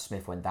deserve that.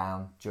 Smith went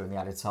down during the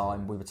added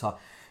time. We were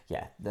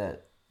yeah,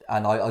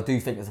 and I do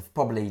think that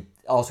probably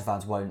Arsenal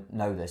fans won't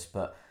know this,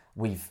 but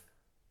the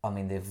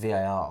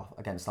VAR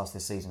against us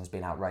this season has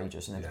been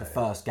outrageous, and it was the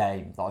first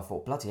game that I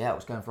thought, bloody hell,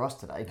 it's going for us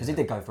today, because it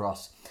did go for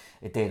us.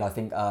 It did. I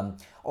think I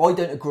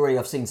don't agree.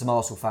 I've seen some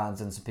Arsenal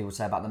fans and some people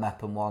say about the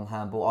Mepham one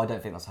handball. I don't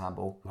think that's a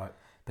handball. Right.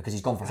 Because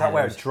he's gone for. Is that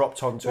where it's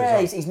dropped onto?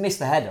 Yeah, he's missed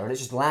the header and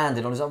it's just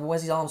landed on his.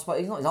 Where's his arms?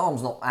 His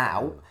arm's not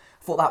out.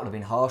 I thought that would have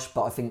been harsh,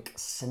 but I think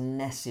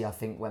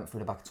Senesi went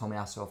through the back of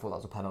Tomiyasu. I thought that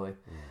was a penalty,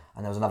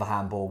 and there was another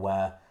handball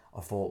where I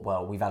thought,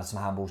 well, we've had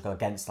some handballs go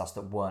against us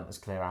that weren't as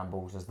clear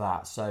handballs as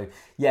that. So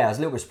yeah, I was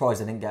a little bit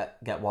surprised I didn't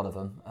get one of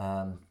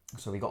them.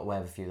 So we got away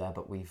with a few there,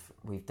 but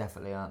we've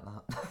definitely earned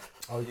that.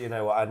 Oh, you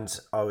know what? And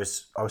I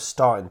was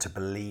starting to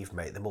believe,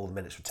 mate. The more the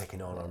minutes were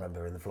ticking on, I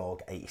remember in the vlog,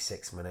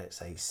 86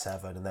 minutes,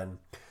 87, and then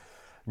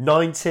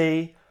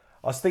 90.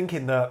 I was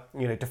thinking that,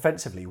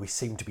 defensively we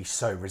seemed to be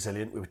so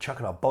resilient. We were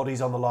chucking our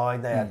bodies on the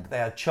line. They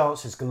had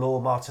chances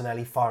galore.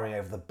 Martinelli firing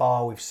over the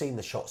bar. We've seen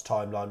the shots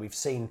timeline. We've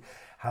seen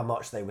how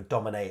much they were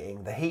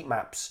dominating. The heat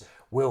maps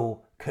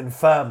will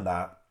confirm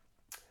that.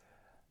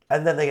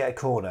 And then they get a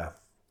corner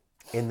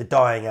in the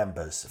dying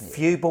embers. A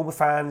few Bournemouth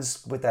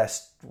fans with their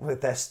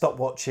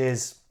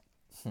stopwatches,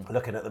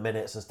 looking at the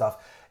minutes and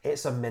stuff.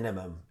 It's a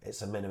minimum.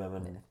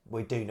 And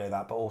we do know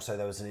that. But also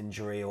there was an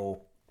injury or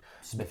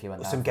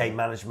some game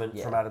management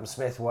from Adam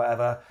Smith,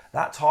 whatever.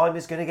 That time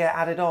is going to get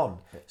added on.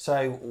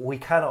 So we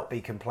cannot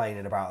be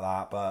complaining about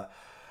that. But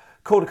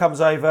corner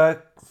comes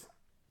over.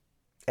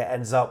 It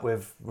ends up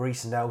with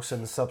Reece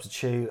Nelson, the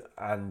substitute,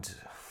 and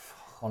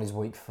on his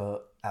weak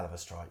foot. Hell of a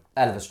strike.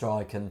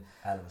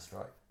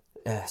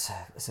 Yeah,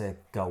 it's a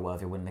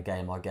goal-worthy win in the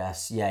game, I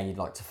guess. Yeah, you'd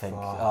like to think,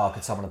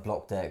 could someone have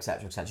blocked it,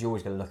 etc., etc. You're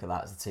always going to look at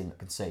that as the team that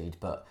concede.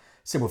 But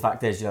simple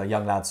fact is,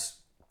 young lads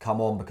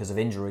come on because of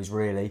injuries,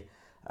 really,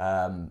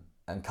 and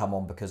come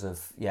on because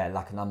of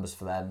lack of numbers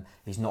for them.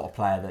 He's not a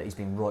player that he's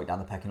been right down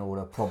the pecking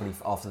order. Probably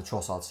after the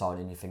Trossard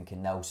signing, you're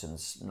thinking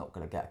Nelson's not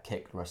going to get a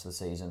kick the rest of the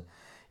season.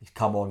 He's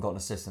come on, got an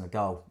assist and a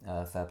goal.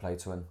 Fair play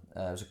to him.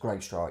 It was a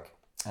great strike,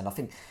 and I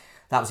think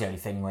that was the only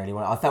thing really.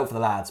 I felt for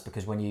the lads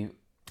because when you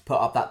put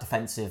up that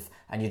defensive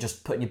and you're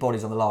just putting your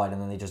bodies on the line and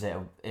then they just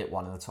hit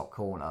one in the top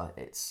corner,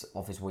 it's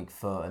off his weak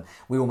foot. And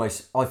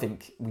I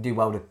think we do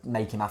well to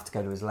make him have to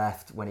go to his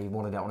left when he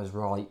wanted it on his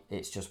right.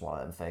 It's just one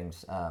of them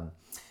things.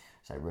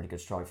 So really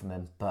good strike from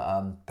him.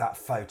 But that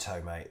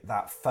photo, mate,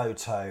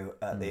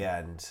 at the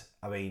end.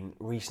 I mean,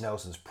 Reece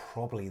Nelson's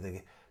probably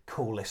the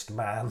coolest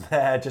man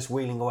there, just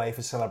wheeling away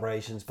for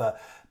celebrations,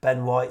 but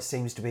Ben White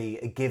seems to be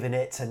giving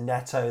it to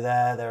Neto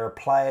there. There are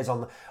players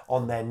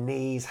on their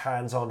knees,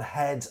 hands on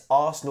heads,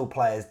 Arsenal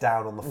players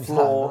down on the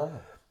floor.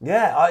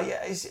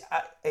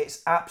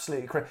 It's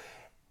absolutely crazy.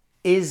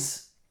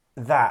 Is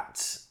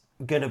that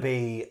going to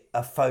be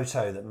a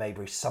photo that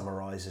maybe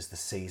summarises the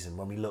season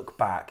when we look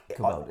back?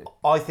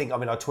 I think, I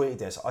tweeted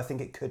this, I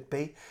think it could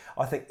be.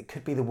 I think it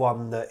could be the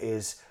one that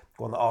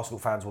Arsenal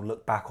fans will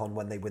look back on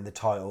when they win the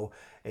title.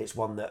 It's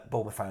one that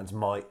Bournemouth fans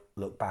might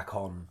look back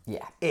on.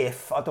 Yeah.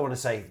 If, I don't want to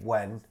say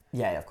when.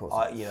 Yeah, of course.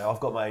 I've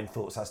got my own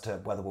thoughts as to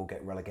whether we'll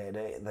get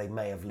relegated. They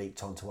may have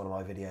leaked onto one of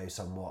my videos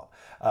somewhat.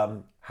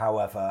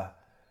 However,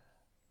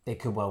 it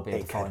could well be a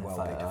defining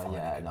photo.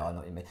 I know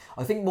what you mean.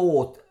 I think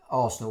more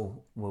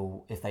Arsenal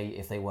will, if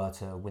they were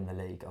to win the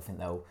league, I think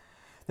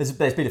there's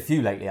been a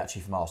few lately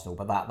actually from Arsenal,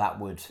 but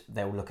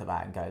they'll look at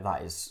that and go,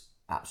 that is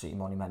absolutely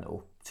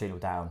monumental. 2-0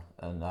 down,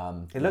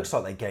 and it looks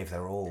like they gave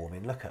their all. I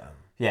mean, look at them.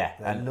 Yeah,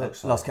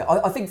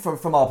 I think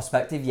from our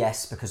perspective,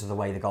 yes, because of the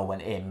way the goal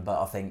went in.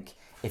 But I think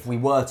if we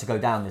were to go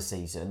down this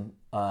season,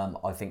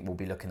 I think we'll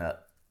be looking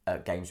at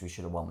games we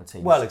should have won with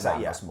teams. Well,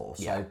 exactly. Us more.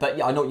 So, yeah.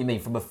 But I know what you mean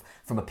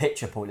from a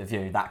picture point of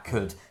view. That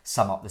could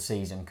sum up the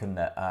season, couldn't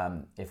it?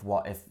 If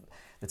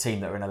the team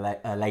that are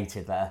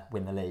elated there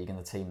win the league and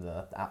the team that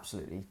are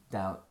absolutely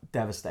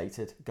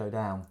devastated go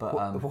down. But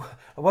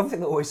one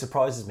thing that always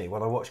surprises me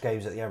when I watch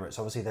games at the Emirates,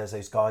 obviously there's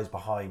those guys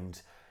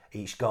behind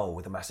each goal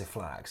with the massive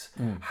flags.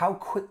 How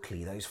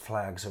quickly those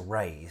flags are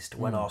raised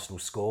when Arsenal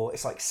score.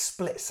 It's like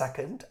split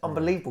second.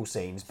 Unbelievable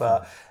scenes,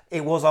 but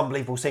it was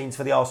unbelievable scenes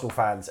for the Arsenal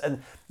fans.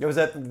 And there was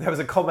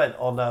a comment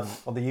on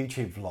the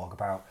YouTube vlog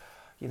about,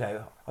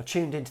 I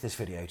tuned into this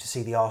video to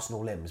see the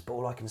Arsenal limbs, but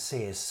all I can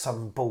see is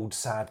some bald,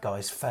 sad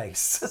guy's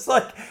face. It's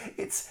like,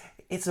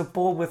 it's a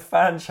Bournemouth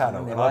fan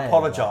channel, and I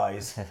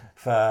apologise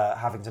for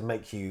having to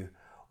make you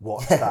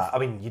watch that. I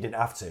mean, you didn't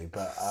have to,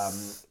 but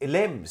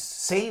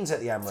scenes at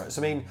the Emirates.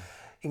 I mean,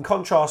 in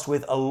contrast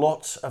with a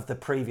lot of the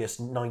previous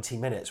 90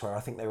 minutes where I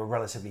think they were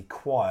relatively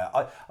quiet,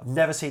 I've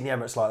never seen the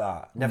Emirates like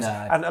that.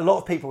 And a lot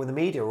of people in the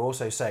media are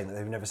also saying that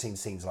they've never seen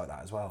scenes like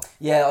that as well.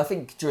 Yeah, I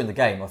think during the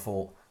game I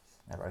thought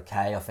they were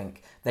okay. I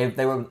think they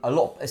were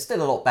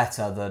still a lot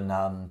better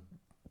than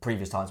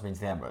previous times I've been to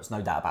the Emirates.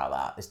 No doubt about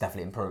that. It's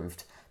definitely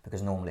improved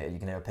because normally you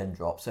can hear a pin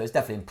drop. So it's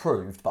definitely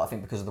improved, but I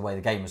think because of the way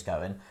the game was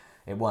going,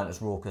 it weren't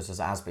as raucous as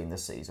it has been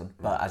this season.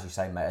 But as you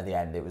say, mate, at the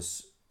end it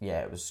was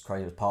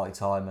crazy. It was party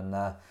time,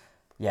 and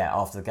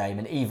after the game.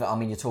 And even, I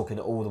mean, you're talking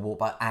all the walk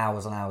back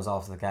hours and hours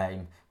after the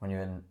game when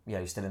you're in,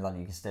 you're still in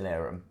London, you can still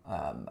hear them.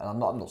 And I'm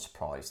not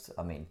surprised.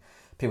 I mean,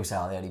 people say,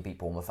 they only beat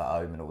Bournemouth at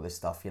home and all this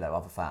stuff,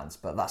 other fans,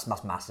 but that's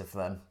massive for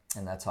them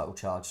in their title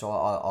charge. So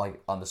I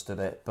understood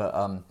it. But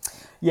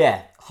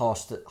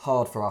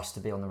hard for us to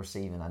be on the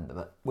receiving end of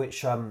it.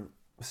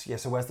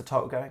 So where's the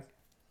title going?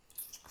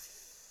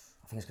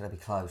 I think it's going to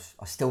be close.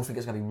 I still think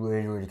it's going to be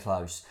really, really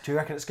close. Do you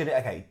reckon it's going to...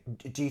 Okay,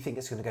 do you think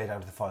it's going to go down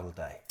to the final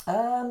day?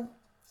 I'm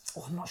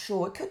not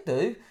sure. It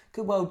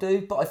could well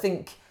do, but I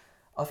think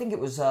it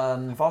was...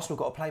 Have Arsenal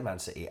got to play Man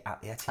City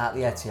at the Etihad? At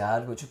the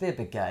Etihad, which would be a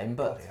big game,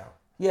 but...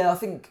 Yeah, I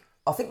think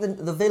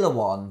the Villa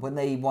one, when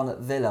they won at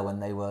Villa when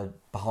they were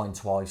behind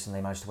twice and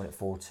they managed to win it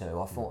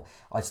 4-2,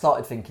 I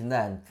started thinking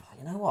then,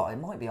 you know what, it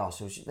might be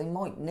Arsenal. They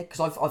might nick,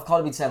 because I've kind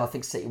of been saying I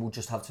think City will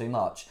just have too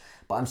much,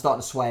 but I'm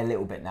starting to sway a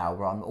little bit now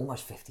where I'm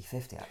almost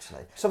 50-50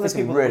 actually. Some of the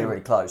people really,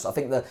 really close. I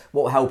think that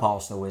what will help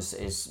Arsenal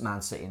is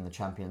Man City in the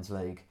Champions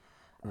League.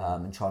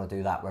 And trying to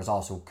do that, whereas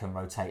Arsenal can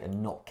rotate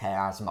and not care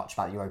as much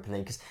about Europa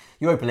League, because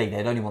Europa League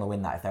they'd only want to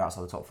win that if they're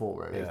outside the top four,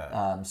 really.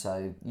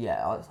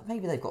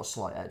 Maybe they've got a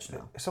slight edge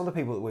now. Some of the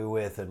people that we were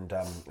with and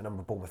a number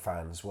of Bournemouth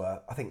fans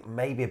were, I think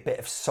maybe a bit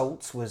of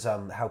salt was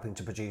helping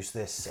to produce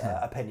this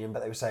opinion,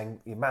 but they were saying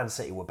Man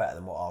City were better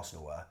than what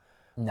Arsenal were.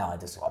 No, I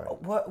disagree.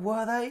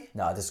 Were they?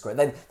 No, I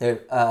disagree.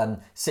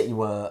 City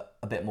were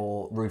a bit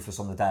more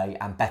ruthless on the day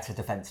and better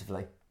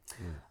defensively.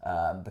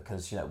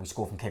 Because we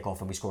score from kick-off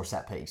and we score a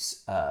set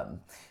piece.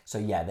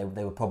 They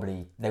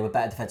were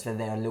better defensively.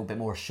 They're a little bit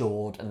more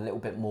assured and a little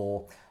bit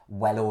more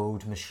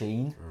well-oiled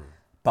machine.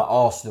 But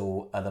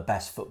Arsenal are the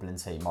best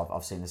footballing team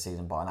I've seen this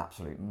season by an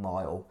absolute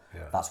mile.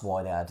 Yeah. That's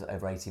why they had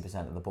over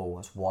 80% of the ball.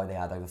 That's why they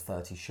had over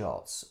 30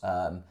 shots.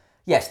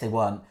 Yes, they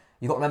weren't.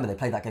 You've got to remember they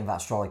played that game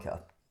without a striker.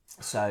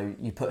 So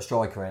you put a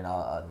striker in.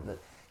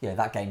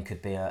 That game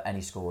could be any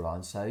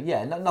scoreline. So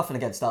nothing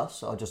against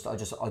us. I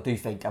do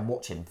think, and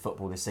watching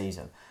football this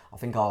season, I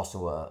think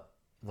Arsenal are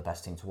the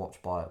best team to watch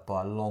by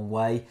a long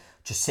way.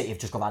 Just City have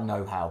just got that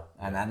know-how,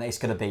 and it's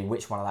going to be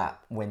which one of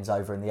that wins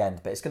over in the end.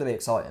 But it's going to be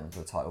exciting for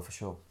the title for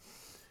sure.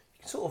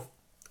 You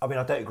can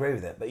I don't agree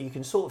with it, but you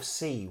can sort of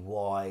see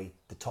why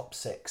the top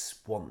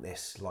six want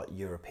this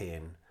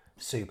European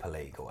Super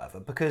League or whatever,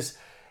 because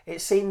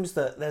it seems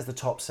that there's the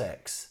top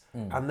six.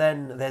 And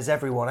then there's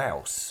everyone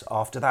else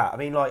after that. I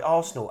mean,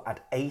 Arsenal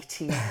had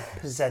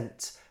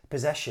 80%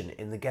 possession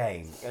in the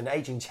game. And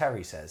Aging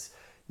Cherry says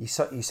you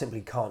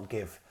simply can't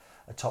give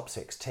a top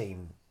six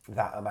team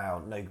that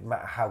amount, no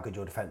matter how good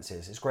your defence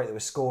is. It's great that we're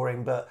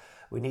scoring, but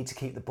we need to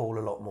keep the ball a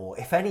lot more.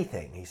 If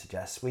anything, he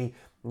suggests, we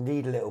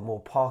need a little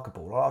more Parker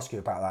ball. I'll ask you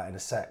about that in a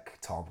sec,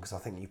 Tom, because I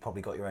think you've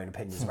probably got your own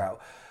opinions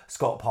about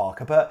Scott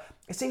Parker. But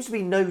it seems to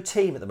be no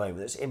team at the moment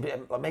that's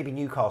maybe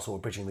Newcastle are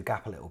bridging the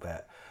gap a little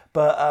bit.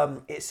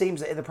 But it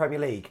seems that in the Premier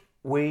League,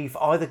 we've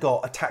either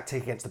got a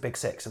tactic against the big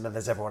six and then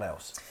there's everyone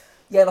else.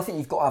 Yeah, and I think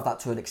you've got to have that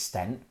to an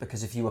extent,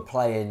 because if you were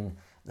playing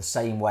the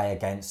same way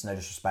against, no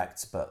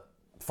disrespect, but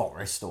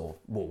Forest or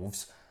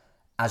Wolves,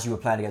 as you were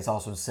playing against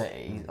Arsenal and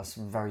City, that's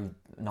very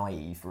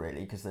naive,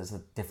 really, because there's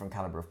a different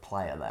calibre of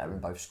player there in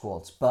both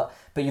squads. But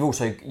you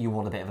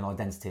want a bit of an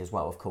identity as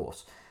well, of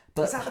course.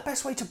 But is that the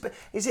best way to?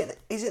 Is it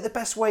the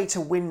best way to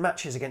win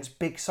matches against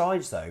big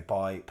sides though,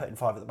 by putting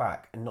five at the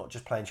back and not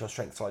just playing to your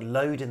strengths,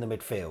 load in the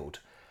midfield,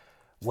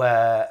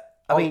 where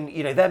their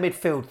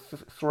midfield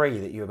three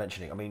that you were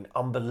mentioning,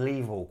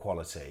 unbelievable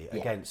quality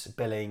against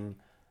Billing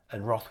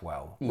and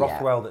Rothwell. Yeah.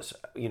 Rothwell that's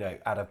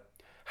had a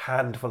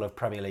handful of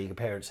Premier League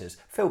appearances.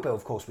 Phil Bill,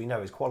 of course, we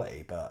know his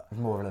quality, but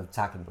more of an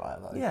attacking player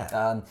though.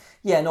 Yeah.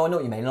 I know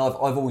what you mean. And I've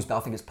always, I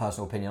think it's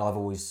personal opinion, I've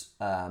always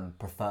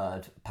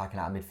preferred packing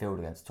out a midfield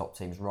against top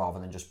teams rather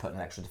than just putting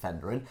an extra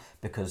defender in,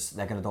 because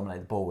they're going to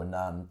dominate the ball and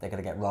they're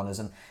going to get runners.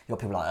 And you've got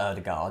people like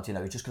Erdegaard,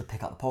 who's just going to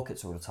pick up the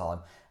pockets all the time.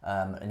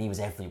 And he was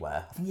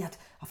everywhere.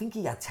 I think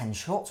he had 10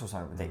 shots or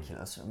something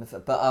ridiculous.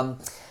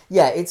 But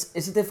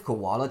it's a difficult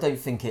one. I don't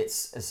think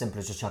it's as simple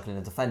as just chucking in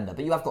a defender.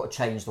 But you have got to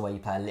change the way you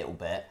play a little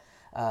bit.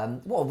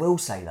 What I will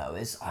say though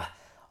is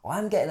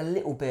I'm getting a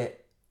little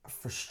bit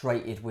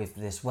frustrated with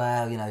this.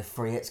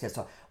 Free hits gets.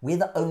 We're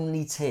the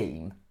only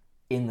team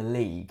in the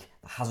league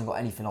that hasn't got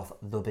anything off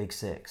the big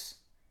six.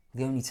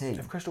 The only team.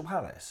 Of Crystal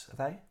Palace, have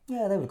they?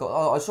 Yeah, they've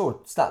got. I saw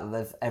a stat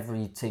that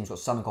every team's got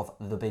something off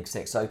the big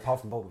six. So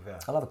apart from Bournemouth, yeah.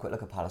 I'll have a quick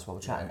look at Palace while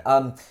we're chatting.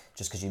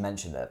 Just because you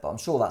mentioned it, but I'm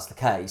sure that's the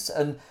case.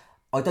 And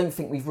I don't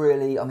think we've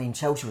really.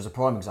 Chelsea was a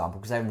prime example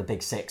because they're in the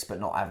big six, but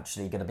not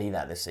actually going to be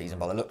there this season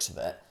by the looks of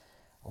it.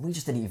 We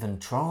just didn't even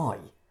try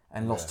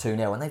and lost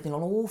 2-0, and they've been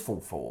on awful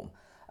form.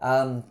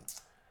 I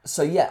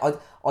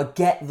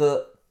get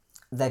that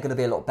they're going to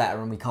be a lot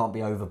better and we can't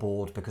be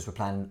overboard because we're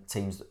playing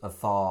teams of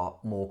far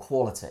more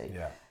quality.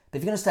 Yeah. But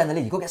if you're going to stay in the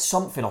league, you've got to get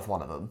something off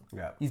one of them.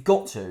 Yeah. You've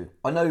got to.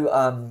 I know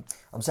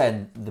I'm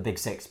saying the big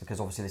six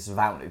because obviously this is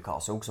without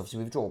Newcastle, because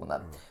obviously we've drawn with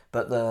them.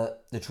 But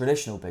the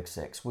traditional big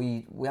six,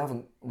 we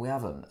haven't,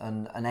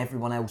 and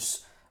everyone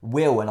else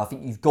will, and I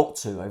think you've got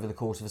to over the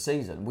course of a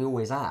season. We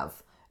always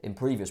have in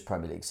previous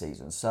Premier League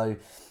seasons. So,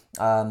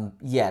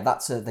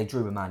 they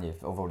drew a Man U.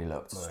 I've already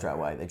looked straight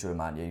away. They drew a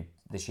Man U.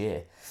 this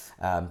year,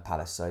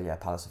 Palace. So yeah,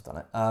 Palace have done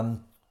it.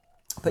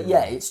 But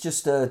yeah, it's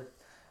just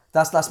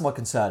that's my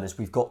concern is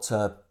we've got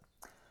to.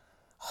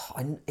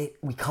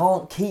 We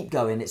can't keep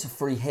going. It's a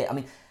free hit. I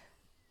mean,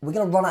 we're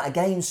going to run out of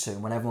games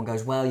soon when everyone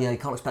goes, well, yeah, you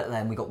can't expect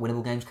them. We've got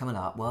winnable games coming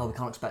up. Well, we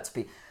can't expect to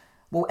be...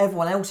 Well,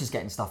 everyone else is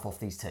getting stuff off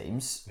these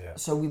teams. Yeah.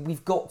 So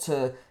we've got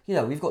to...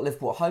 we've got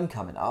Liverpool at home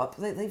coming up.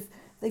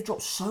 They've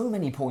dropped so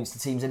many points to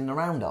teams in and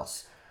around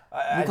us.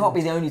 We can't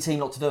be the only team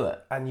not to do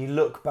it. And you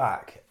look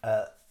back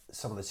at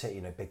some of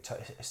the big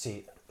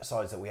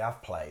sides that we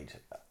have played.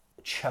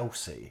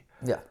 Chelsea.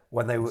 Yeah.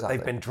 When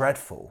they've been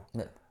dreadful.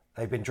 Yeah.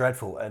 They've been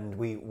dreadful, and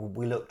we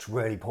looked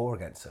really poor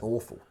against them.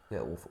 Awful, yeah,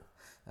 awful.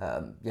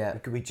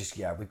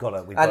 We've got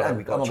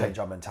to change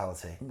our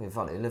mentality. It's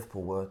funny,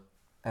 Liverpool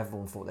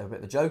everyone thought they were a bit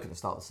of a joke at the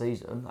start of the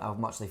season, how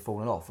much they've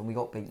fallen off, and we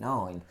got beat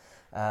 9.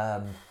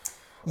 And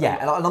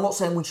I'm not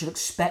saying we should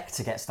expect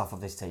to get stuff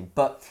off this team,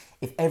 but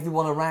if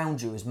everyone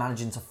around you is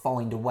managing to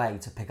find a way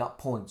to pick up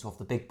points off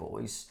the big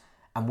boys,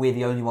 and we're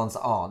the only ones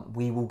that aren't,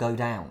 we will go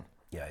down.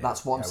 Yeah,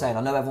 that's what I'm saying.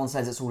 I know everyone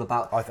says it's all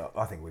about.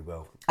 I think we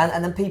will.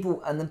 And then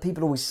people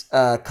always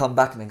come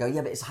back and go,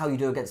 yeah, but it's how you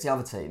do against the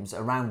other teams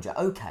around you.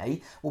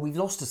 Okay, well we've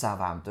lost to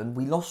Southampton,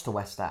 we lost to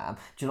West Ham.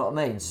 Do you know what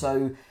I mean?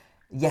 So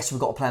yes, we've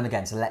got to play them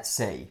again. So let's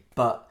see.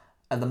 But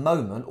at the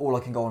moment, all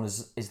I can go on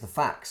is the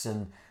facts,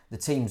 and the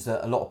teams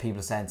that a lot of people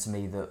are saying to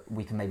me that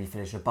we can maybe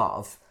finish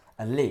above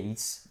are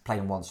Leeds, played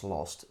them once,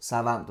 lost.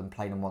 Southampton,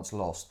 played them once,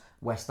 lost.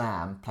 West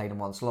Ham, played them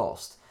once,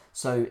 lost.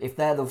 So if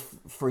they're the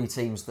 3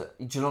 teams that,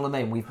 do you know what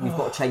I mean? We've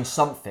got to change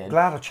something.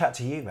 Glad I chat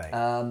to you, mate.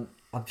 I'm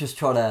just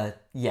trying to,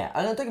 and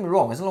don't get me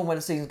wrong, there's a long way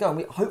the season's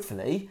going.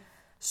 Hopefully,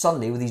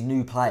 Sunday with these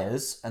new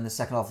players and the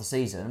second half of the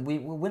season, we'll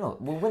win them.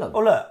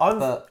 Well,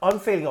 look, I'm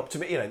feeling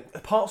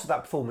optimistic. Parts of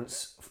that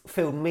performance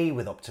filled me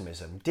with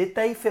optimism. Did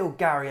they fill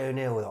Gary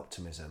O'Neill with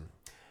optimism?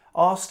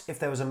 Asked if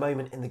there was a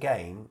moment in the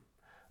game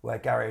where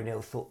Gary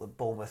O'Neill thought that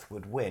Bournemouth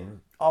would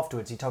win.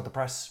 Afterwards, he told the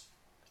press,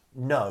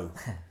 no.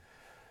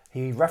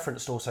 He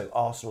referenced also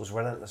Arsenal's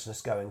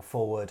relentlessness going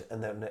forward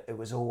and that it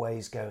was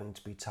always going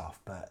to be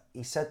tough. But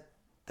he said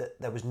that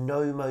there was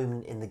no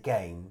moment in the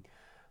game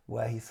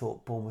where he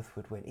thought Bournemouth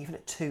would win. Even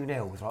at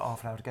 2-0 with like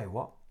half an hour to go.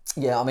 What?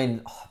 Yeah, I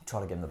mean, I'm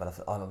trying to give him the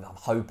benefit. I'm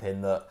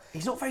hoping that...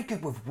 He's not very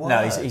good with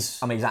words. No,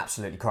 he's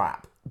absolutely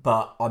crap.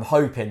 But I'm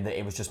hoping that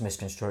it was just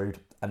misconstrued.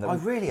 And that, I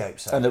really hope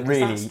so. And that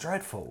really, that's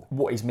dreadful.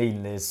 What he's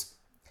meaning is,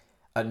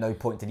 at no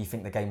point did he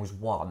think the game was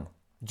won.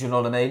 Do you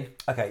know what I mean?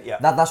 Okay, yeah.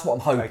 That's what I'm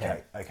hoping.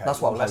 Okay.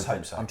 That's what I'm let's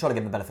hoping. Hope so. I'm trying to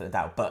give him the benefit of the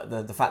doubt.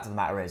 But the fact of the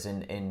matter is,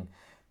 in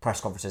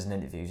press conferences and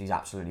interviews, he's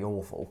absolutely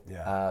awful.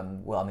 Yeah.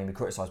 We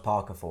criticised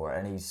Parker for it,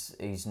 and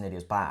he's nearly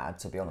as bad,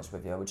 to be honest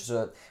with you,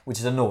 which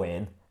is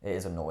annoying. It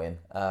is annoying.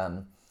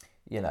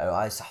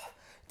 It's a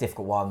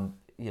difficult one.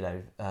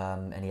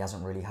 And he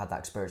hasn't really had that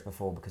experience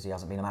before because he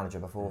hasn't been a manager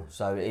before.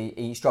 So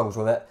he struggles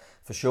with it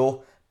for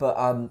sure. But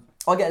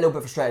I get a little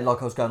bit frustrated,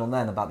 like I was going on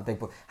then, about the big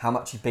boy, how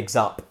much he bigs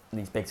up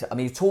these big. I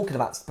mean, he was talking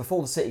about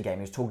before the City game.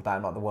 He was talking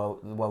about like the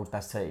world's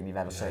best team you've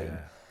ever seen. Yeah.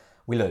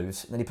 We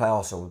lose, and then you play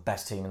Arsenal, the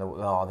best team in the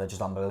world. They're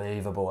just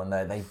unbelievable, and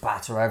they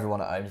batter everyone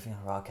at home. You think,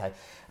 oh, okay,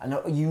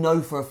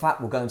 and for a fact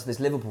we'll go into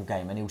this Liverpool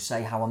game, and he'll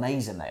say how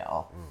amazing they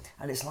are,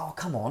 and it's like, oh,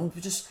 come on,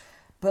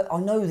 But I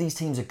know these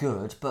teams are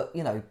good, but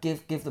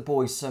give the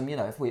boys some.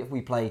 If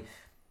we play,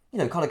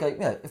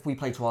 if we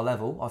play to our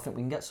level, I think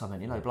we can get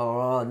something. Blah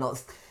blah blah.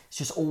 It's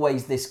just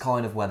always this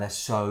kind of where they're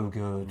so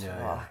good.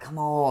 Come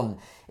on,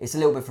 it's a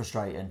little bit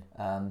frustrating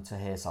to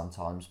hear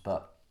sometimes,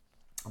 but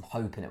I'm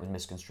hoping it was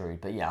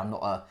misconstrued. But yeah, I'm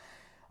not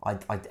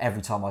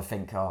every time I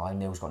think,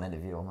 Neil's got an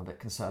interview, I'm a bit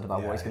concerned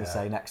about what he's going to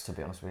say next. To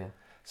be honest with you.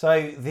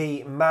 So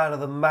the man of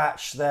the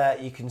match there,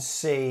 you can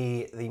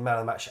see the man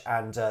of the match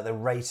and the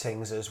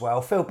ratings as well.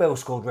 Phil Bill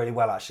scored really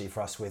well actually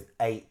for us with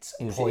 8.1.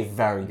 He was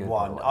very good.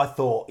 I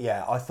thought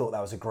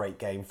that was a great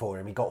game for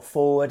him. He got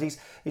forward. He's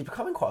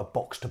becoming quite a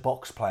box to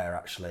box player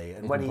actually.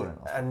 And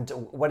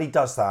when he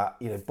does that,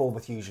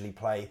 Bournemouth usually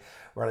play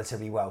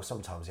relatively well.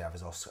 Sometimes he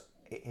has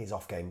his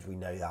off games. We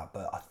know that,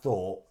 but I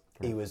thought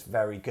he was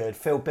very good.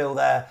 Phil Bill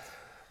there.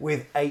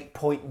 With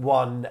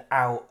 8.1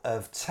 out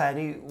of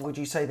 10. Would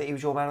you say that he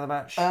was your man of the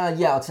match?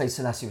 Yeah, I'd say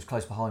Senesi was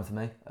close behind for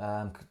me.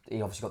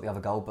 He obviously got the other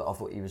goal, but I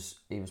thought he was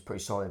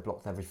pretty solid,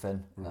 blocked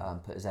everything,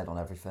 put his head on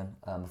everything.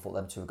 I thought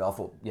them two were good. I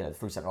thought the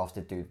 3 centre halves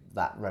did do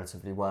that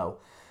relatively well.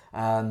 You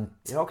know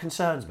what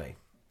concerns me?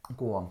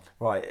 Go on.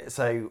 Right,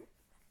 so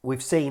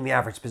we've seen the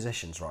average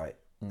positions, right?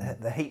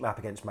 The heat map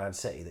against Man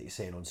City that you're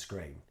seeing on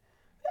screen.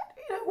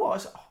 You know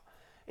what?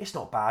 It's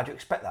not bad. You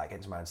expect that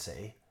against Man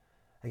City.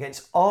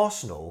 Against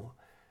Arsenal,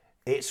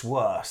 it's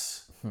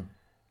worse.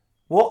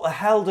 What the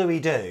hell do we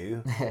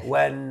do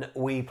when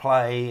we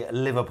play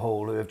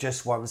Liverpool, who have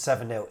just won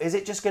 7-0? Is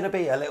it just going to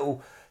be a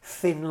little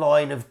thin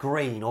line of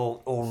green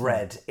or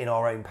red in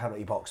our own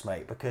penalty box,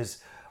 mate?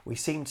 Because we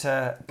seem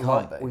to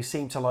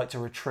like to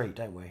retreat,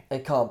 don't we?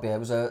 It can't be. It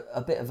was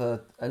a bit of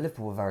a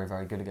Liverpool were very,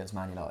 very good against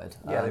Man United.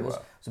 Yeah, they were. It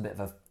was a bit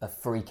of a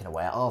freak in a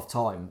way. At half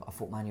time, I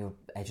thought Man U were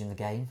edging the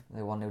game.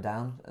 They were 1-0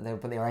 down. They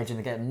were edging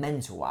the game.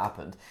 Mental what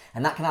happened,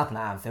 and that can happen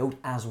at Anfield,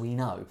 as we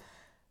know.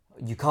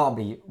 We can't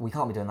be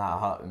doing that at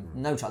home.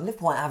 No chance.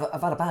 Liverpool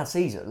have had a bad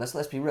season.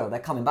 Let's be real. They're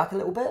coming back a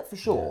little bit for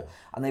sure,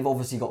 and they've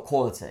obviously got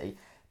quality,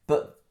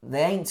 but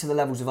they ain't to the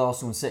levels of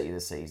Arsenal and City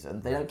this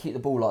season. They don't keep the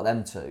ball like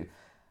them two.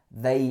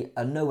 They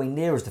are nowhere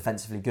near as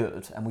defensively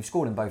good, and we've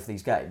scored in both of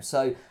these games.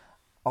 So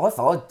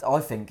I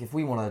think if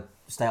we want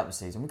to stay up this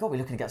season, we've got to be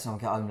looking to get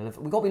something at home.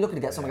 We've got to be looking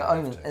to get something at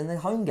home in the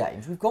home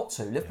games. We've got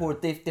to. Liverpool are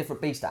a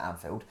different beast at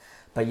Anfield,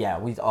 but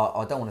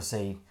I don't want to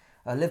see.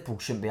 Liverpool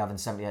shouldn't be having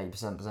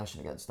 70-80%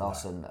 possession against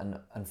us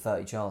and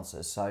 30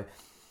 chances. So,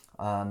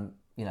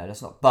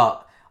 let's not.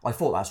 But I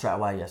thought that straight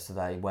away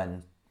yesterday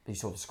when you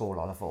saw the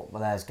scoreline. I thought,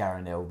 well, there's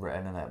Gary Neal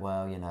written in it.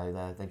 Well,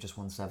 they've just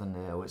won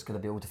 7-0. It's going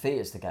to be all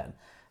defeatist again.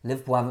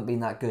 Liverpool haven't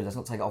been that good. Let's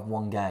not take it off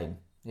one game.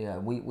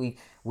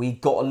 We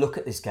got to look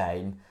at this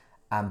game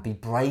and be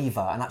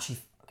braver and actually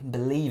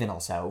believe in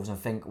ourselves and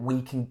think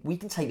we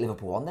can take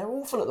Liverpool on. They're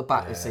awful at the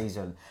back this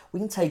season. We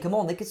can take them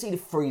on. They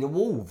conceded 3 to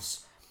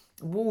Wolves.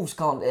 Wolves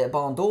can't hit a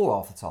barn door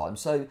half the time.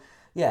 So,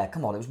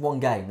 come on, it was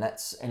one game.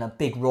 Let's, in a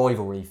big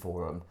rivalry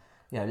for them,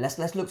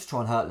 let's look to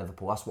try and hurt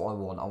Liverpool. That's what I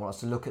want. I want us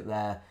to look at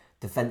their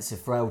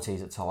defensive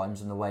frailties at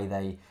times and the way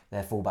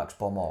their fullbacks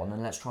bomb on,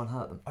 and let's try and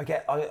hurt them. I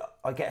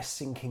get a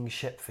sinking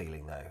ship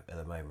feeling though at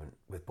the moment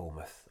with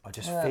Bournemouth. I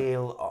just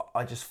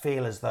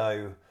feel as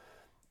though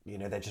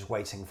they're just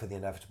waiting for the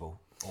inevitable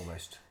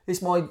almost.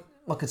 It's my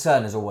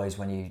concern as always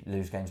when you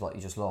lose games like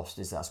you just lost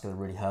is that's going to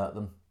really hurt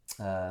them.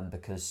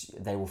 Because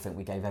they will think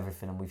we gave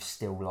everything and we've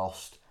still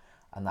lost,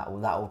 and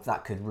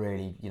that could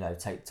really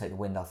take the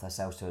wind off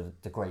themselves to a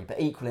degree.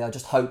 But equally, I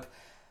just hope.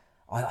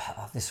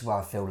 This is where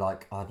I feel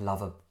like I'd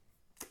love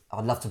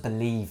to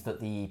believe that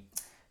the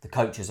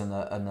coaches and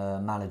the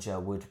manager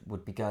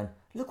would be going,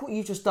 look what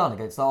you've just done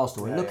against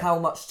Arsenal, and look how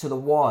much to the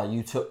wire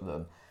you took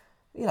them.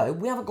 We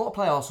haven't got to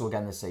play Arsenal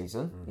again this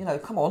season.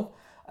 Come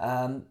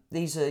on.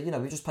 These are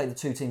we just played the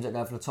two teams that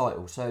go for the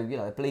title, so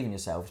believe in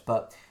yourselves.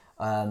 But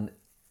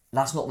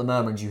that's not the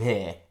murmurings you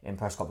hear in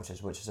press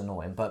conferences, which is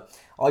annoying. But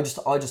I just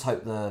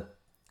hope the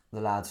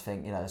lads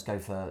think, let's go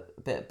for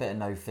a bit of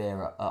no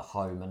fear at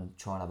home and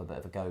try and have a bit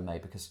of a go,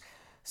 mate, because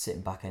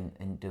sitting back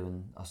and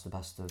doing us the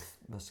best good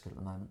at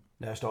the moment.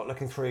 No, it's not.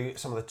 Looking through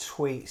some of the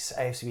tweets,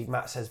 AFCB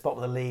Matt says,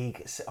 bottom of the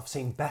league, I've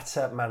seen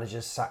better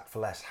managers sacked for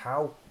less.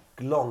 How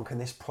long can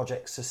this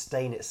project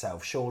sustain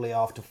itself? Surely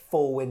after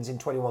 4 wins in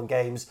 21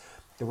 games,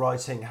 the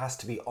writing has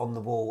to be on the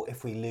wall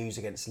if we lose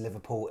against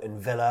Liverpool and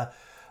Villa.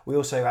 We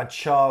also had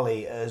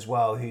Charlie as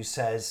well, who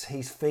says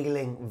he's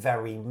feeling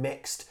very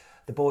mixed.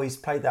 The boys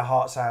played their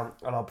hearts out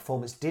and our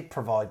performance did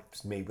provide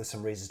me with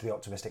some reasons to be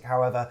optimistic.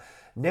 However,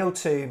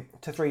 0-2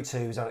 to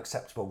 3-2 is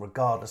unacceptable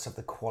regardless of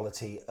the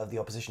quality of the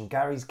opposition.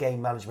 Gary's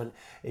game management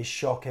is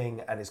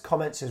shocking and his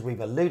comments, as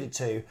we've alluded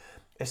to,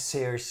 are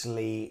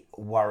seriously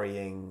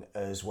worrying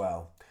as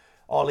well.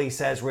 Ollie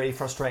says really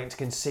frustrating to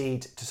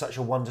concede to such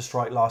a wonder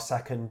strike last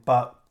second,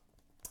 but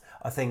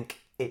I think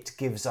it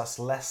gives us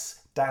less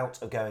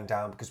doubt of going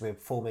down because we're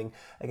performing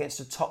against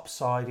a top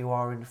side who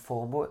are in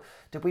form.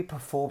 Did we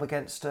perform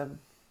against them?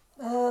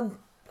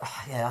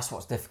 That's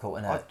what's difficult,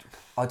 isn't it?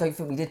 I don't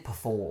think we did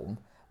perform.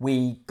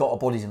 We got our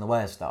bodies in the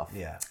way of stuff,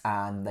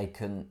 and they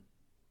couldn't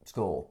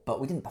score. But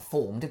we didn't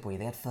perform, did we?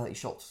 They had 30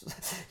 shots.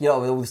 With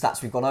all the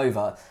stats we've gone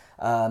over.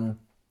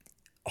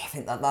 I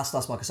think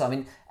that's my concern. I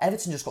mean,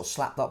 Everton just got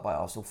slapped up by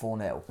Arsenal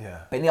 4-0.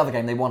 Yeah. But in the other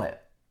game, they won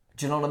it.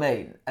 Do you know what I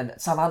mean? And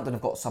Southampton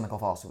have got something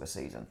off Arsenal this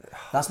season.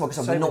 That's my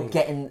concern.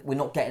 We're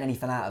not getting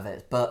anything out of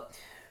it. But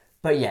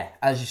yeah,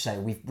 as you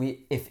say,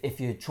 if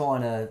you're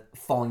trying to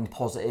find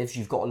positives,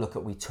 you've got to look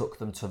at we took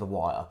them to the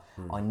wire.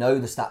 I know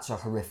the stats are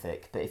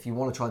horrific, but if you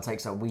want to try and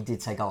take something, we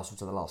did take Arsenal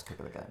to the last kick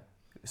of the game.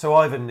 So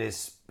Ivan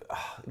is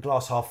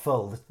glass half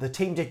full. The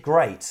team did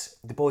great.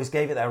 The boys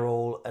gave it their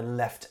all and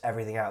left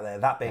everything out there.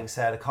 That being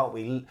said, I can't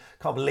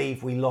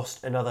believe we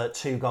lost another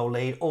 2-goal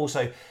lead.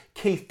 Also,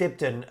 Keith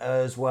Dibden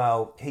as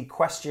well. He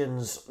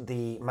questions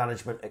the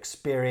management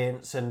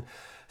experience and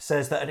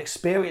says that an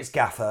experienced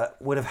gaffer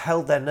would have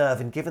held their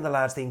nerve and given the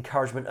lads the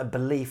encouragement and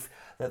belief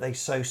that they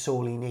so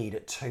sorely need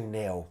at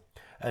 2-0.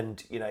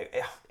 And,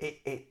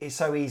 it's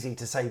so easy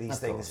to say these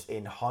things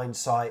in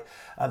hindsight.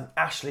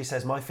 Ashley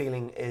says, my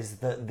feeling is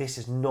that this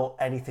is not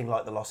anything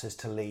like the losses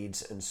to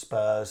Leeds and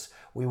Spurs.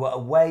 We were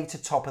away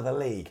to top of the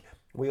league.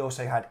 We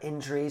also had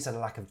injuries and a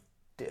lack of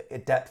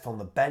depth on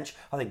the bench.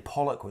 I think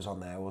Pollock was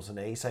on there, wasn't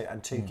he? So,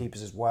 and 2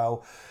 keepers as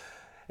well.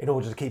 In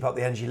order to keep up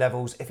the energy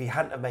levels, if he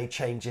hadn't have made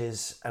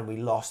changes and we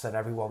lost, then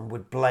everyone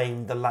would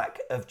blame the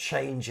lack of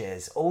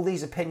changes. All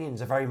these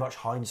opinions are very much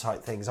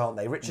hindsight things, aren't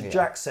they? Richard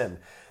Jackson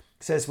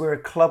says we're a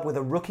club with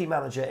a rookie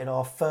manager in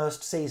our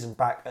first season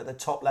back at the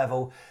top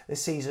level.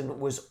 This season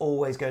was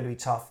always going to be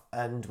tough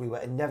and we were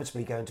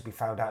inevitably going to be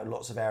found out in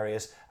lots of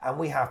areas, and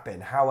we have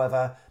been.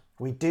 However,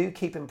 we do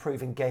keep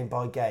improving game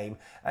by game,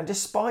 and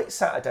despite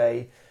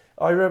Saturday,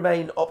 I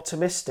remain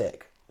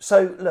optimistic.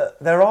 So look,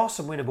 there are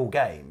some winnable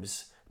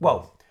games.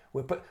 Well,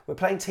 we're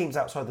playing teams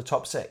outside the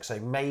top 6, so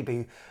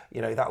maybe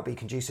that will be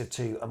conducive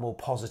to a more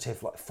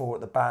positive 4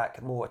 at the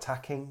back, more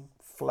attacking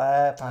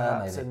flair,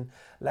 perhaps, and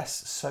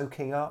less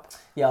soaking up.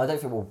 Yeah, I don't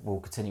think we'll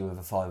continue with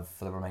a 5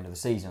 for the remainder of the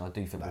season. I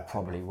do think we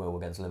probably will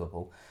against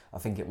Liverpool. I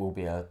think it will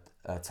be a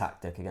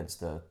tactic against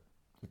the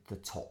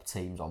top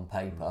teams on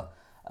paper.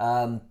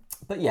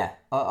 But yeah,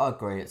 I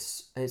agree.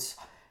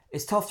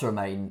 It's tough to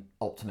remain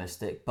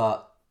optimistic,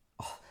 but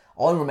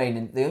I'm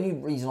remaining. The only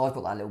reason I've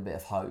got that little bit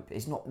of hope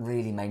is not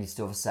really mainly to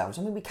do with ourselves.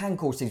 I mean, we can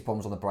cause teams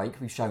problems on the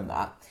break. We've shown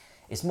that.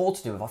 It's more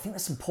to do with, I think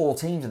there's some poor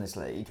teams in this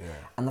league,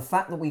 and the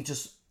fact that we've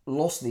just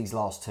lost these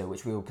last 2,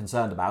 which we were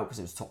concerned about because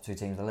it was the top 2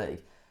 teams in the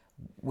league,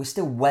 we're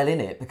still well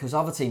in it because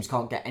other teams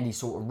can't get any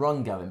sort of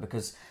run going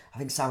because I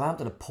think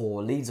Southampton are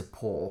poor, Leeds are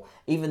poor,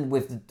 even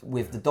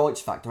with the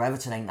Deutsch factor,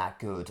 Everton ain't that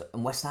good,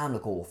 and West Ham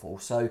look awful,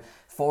 so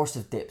Forest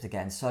have dipped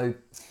again, so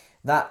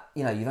that,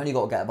 you've only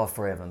got to get above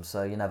 3 of them,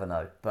 so you never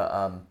know,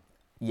 but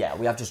yeah,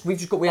 we have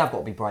got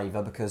to be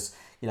braver because,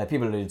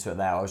 people alluded to it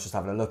there, I was just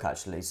having a look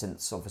actually,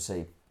 since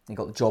obviously he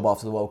got the job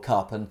after the World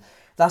Cup, and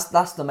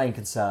that's the main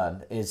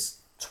concern,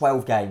 is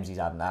 12 games he's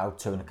had now,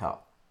 2 in the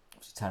Cup,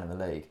 obviously 10 in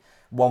the league,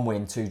 1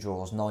 win, 2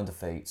 draws, 9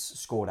 defeats,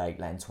 scored 8,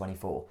 letting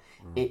 24.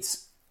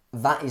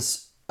 That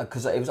is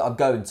because I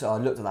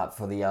looked at that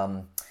for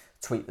the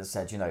tweet that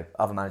said,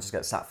 other managers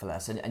get sacked for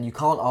less, and you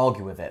can't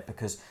argue with it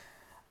because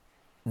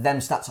them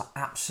stats are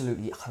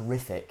absolutely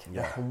horrific.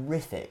 They're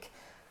horrific,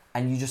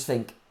 and you just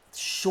think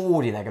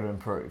surely they're going to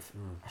improve.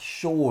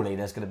 Surely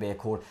there's going to be a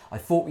call. I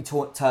thought we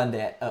turned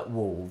it at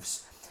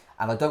Wolves.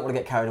 And I don't want to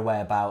get carried away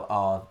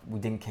about we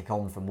didn't kick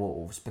on from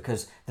Wolves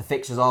because the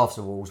fixtures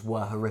after Wolves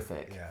were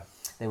horrific. Yeah.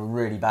 They were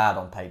really bad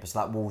on paper, so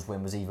that Wolves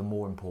win was even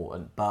more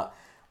important. But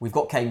we've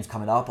got games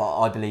coming up.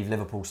 I believe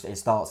Liverpool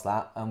starts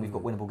that, and we've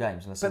got winnable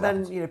games. But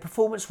then,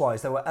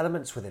 performance-wise, there were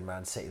elements within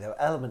Man City, there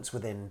were elements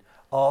within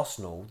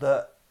Arsenal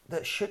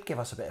that should give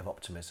us a bit of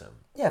optimism.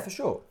 Yeah, for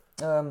sure.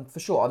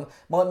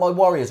 My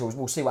worry is,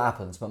 we'll see what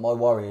happens, but my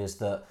worry is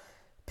that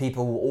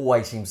people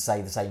always seem to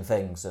say the same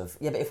things of,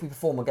 but if we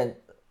perform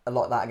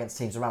like that against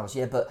teams around us,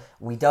 but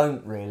we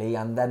don't really,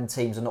 and then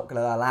teams are not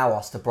going to allow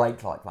us to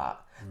break like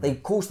that.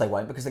 Of course they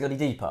won't, because they're going to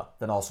be deeper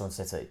than Arsenal and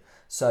City.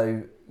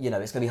 So, it's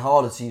going to be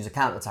harder to use a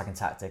counter-attacking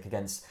tactic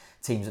against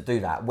teams that do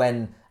that.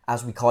 When,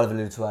 as we kind of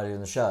alluded to earlier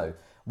in the show,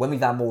 when we've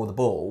had more of the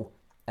ball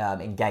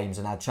in games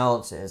and had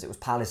chances, it was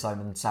Palace home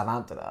and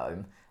Southampton at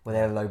home, where they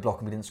had a low block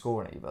and we didn't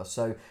score any either.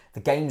 So the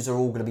games are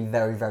all going to be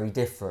very, very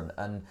different.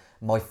 And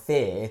my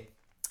fear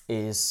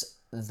is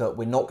that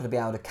we're not going to be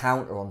able to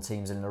counter on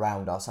teams in and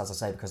around us, as I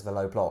say, because of the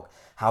low block.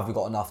 Have we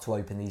got enough to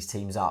open these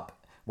teams up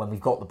when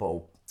we've got the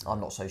ball? I'm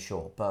not so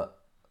sure, but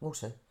we'll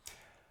see.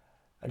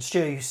 And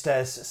Stu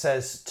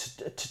says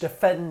to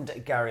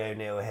defend Gary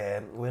O'Neill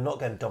here, we're not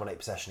going to dominate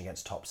possession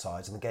against top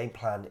sides, and the game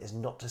plan is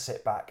not to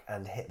sit back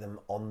and hit them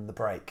on the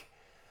break.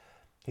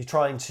 He's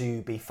trying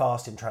to be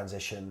fast in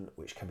transition,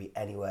 which can be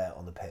anywhere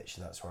on the pitch,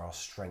 and that's where our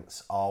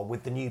strengths are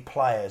with the new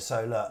players.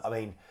 So look, I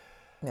mean,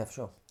 yeah, for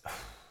sure.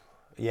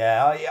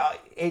 Yeah,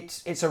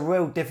 it's a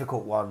real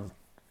difficult one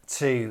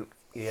to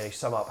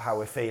sum up how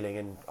we're feeling,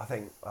 and I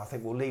think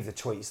we'll leave the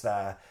tweets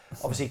there.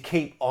 Obviously,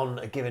 keep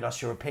on giving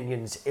us your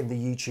opinions in the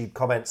YouTube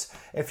comments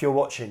if you're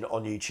watching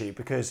on YouTube,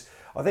 because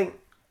I think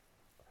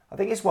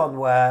it's one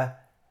where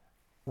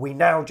we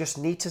now just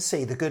need to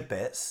see the good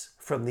bits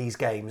from these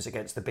games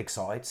against the big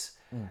sides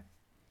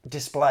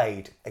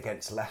displayed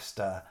against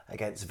Leicester,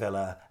 against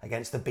Villa,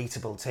 against the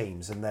beatable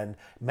teams, and then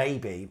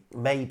maybe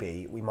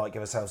we might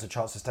give ourselves a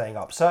chance of staying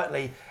up.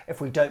 Certainly,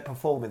 if we don't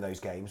perform in those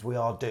games, we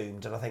are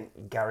doomed, and I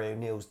think Gary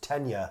O'Neill's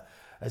tenure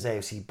as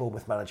AFC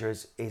Bournemouth manager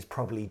is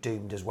probably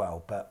doomed as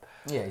well. But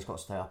yeah, he's got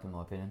to stay up in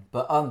my opinion.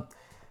 But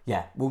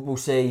yeah, we'll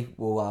see.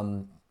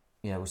 We'll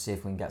see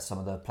if we can get some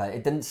of the players.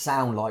 It didn't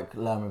sound like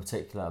Lerma in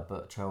particular,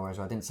 but Traore as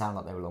well. It didn't sound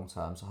like they were long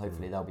term. So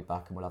hopefully they'll be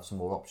back and we'll have some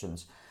more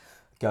options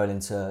going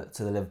into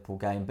the Liverpool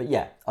game. But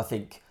yeah, I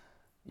think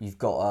you've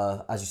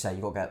got, as you say,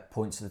 you've got to get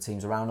points to the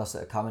teams around us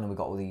that are coming, and we've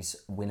got all these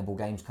winnable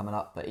games coming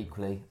up. But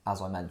equally,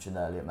 as I mentioned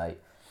earlier, mate,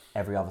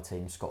 every other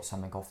team's got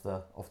something off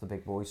the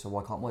big boys. So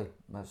why can't we?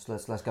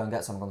 Let's go and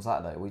get something on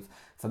Saturday.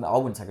 I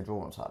wouldn't take a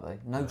draw on Saturday.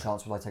 No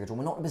chance would I take a draw.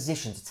 We're not in a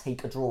position to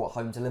take a draw at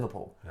home to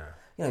Liverpool.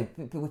 Yeah.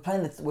 We're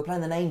playing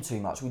the name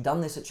too much. We've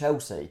done this at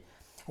Chelsea.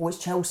 Oh, it's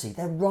Chelsea.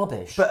 They're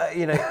rubbish. But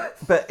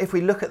but if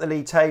we look at the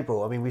league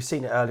table, I mean, we've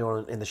seen it earlier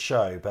on in the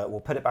show, but we'll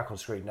put it back on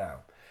screen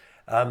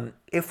now.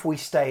 If we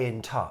stay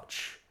in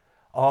touch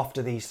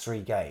after these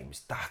 3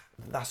 games,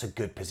 that's a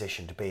good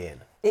position to be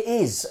in. It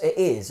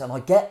is, and I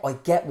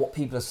get what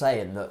people are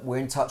saying, that we're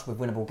in touch with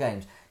winnable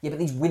games. Yeah, but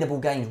these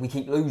winnable games we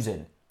keep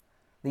losing.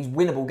 These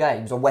winnable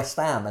games are West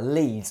Ham, and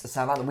Leeds,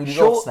 Southampton. We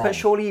lost them. But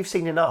surely you've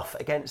seen enough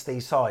against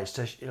these sides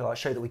to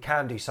show that we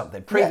can do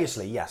something.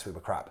 Previously, yes, we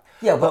were crap.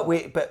 Yeah, but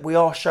we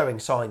are showing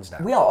signs now.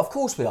 We are, of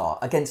course, we are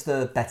against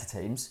the better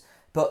teams.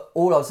 But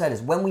all I've said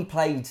is when we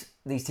played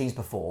these teams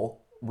before,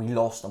 we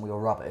lost and we were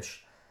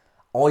rubbish.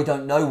 I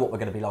don't know what we're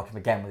going to be like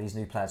again with these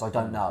new players. I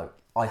don't know.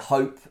 I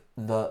hope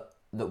that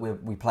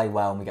we play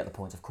well and we get the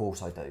points. Of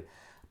course, I do.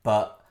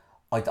 But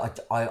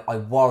I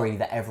worry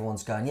that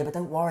everyone's going, yeah, but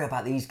don't worry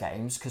about these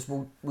games because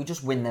we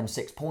just win them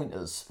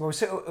 6-pointers. Well,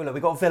 so, look, we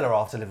got Villa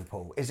after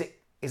Liverpool. Is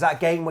is that a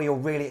game where you're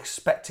really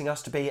expecting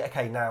us to be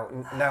okay? Now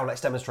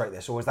let's demonstrate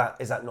this, or is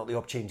that not the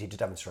opportunity to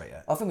demonstrate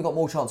it? I think we've got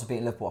more chance of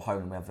beating Liverpool at home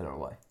than we have Villa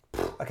away.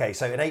 Okay,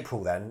 so in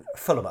April then,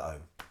 Fulham at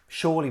home.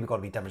 Surely we've got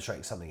to be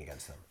demonstrating something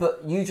against them.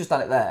 But you just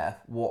done it there.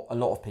 What a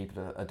lot of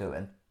people are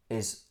doing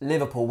is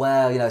Liverpool.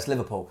 Well, it's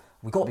Liverpool.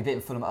 We've got to be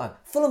beating Fulham at home.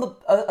 Fulham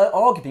are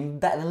arguably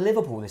better than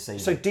Liverpool this season.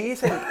 So do you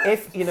think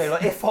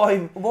if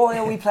I'm... Why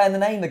are we playing the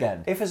name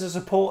again? If as a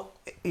support,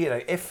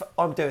 if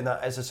I'm doing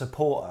that as a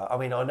supporter, I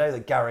mean, I know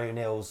that Gary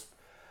O'Neill's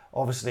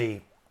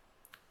obviously,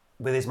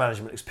 with his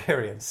management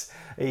experience,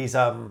 he's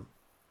going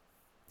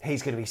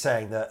to be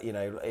saying that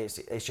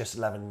it's just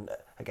 11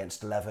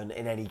 against 11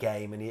 in any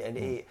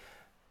game,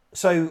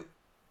 so.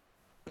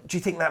 Do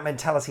you think that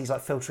mentality is like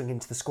filtering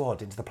into the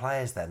squad, into the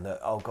players then? That,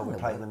 oh God, we're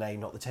playing the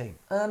name, not the team?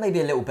 Maybe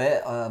a little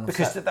bit.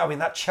 Because,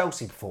 that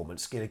Chelsea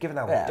performance, given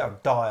how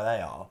dire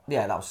they are.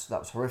 Yeah, that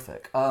was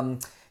horrific.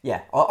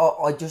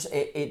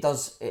 It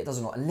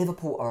does not.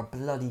 Liverpool are a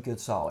bloody good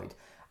side,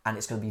 and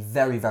it's going to be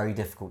very, very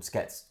difficult to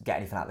get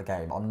anything out of the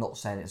game. I'm not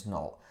saying it's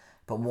not.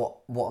 But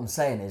what I'm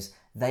saying is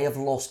they have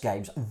lost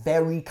games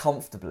very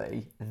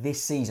comfortably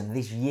this season,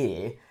 this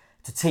year,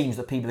 to teams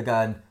that people are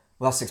going,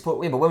 well, that's 6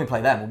 points. Yeah, but when we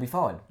play them, we'll be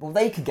fine. Well,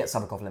 they could get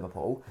something off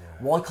Liverpool.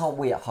 Yeah. Why can't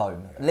we at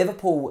home? Yeah.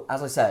 Liverpool,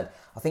 as I said,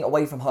 I think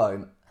away from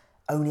home,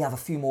 only have a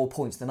few more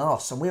points than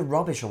us, and we're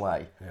rubbish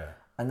away. Yeah.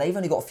 And they've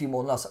only got a few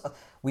more than us.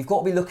 We've got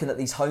to be looking at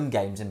these home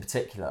games in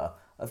particular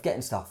of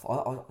getting stuff.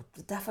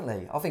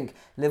 Definitely. I think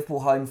Liverpool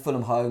home,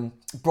 Fulham home,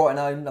 Brighton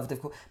home, another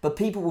difficult. But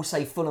people will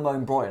say Fulham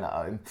home, Brighton at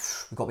home.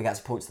 We've got to get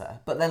some points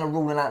there. But then are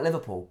ruling out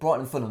Liverpool.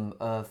 Brighton and Fulham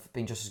have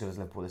been just as good as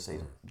Liverpool this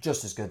season.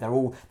 Just as good. They're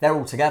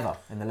all together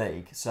in the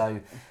league. So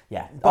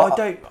yeah. But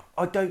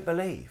I don't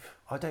believe.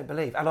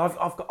 And I've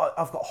got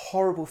a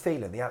horrible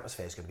feeling the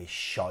atmosphere is going to be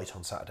shite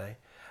on Saturday.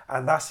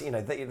 And that's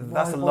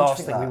that's the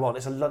last thing we want.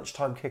 It's a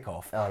lunchtime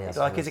kickoff. Oh,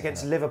 yeah, it's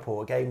against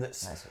Liverpool, a game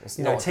that's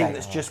a team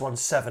that's just won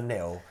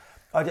 7-0.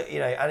 And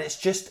it's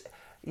just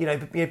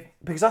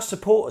because us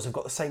supporters have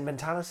got the same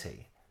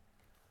mentality.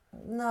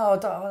 No,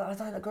 I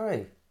don't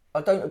agree.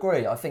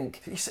 I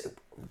think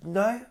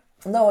no,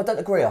 I don't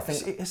agree. I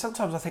think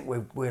sometimes I think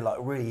we're like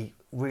really,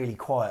 really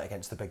quiet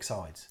against the big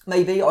sides.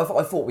 Maybe I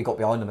thought we got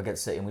behind them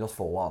against City and we lost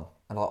 4-1,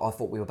 and I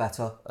thought we were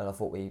better and I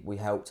thought we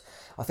helped.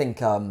 I think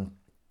the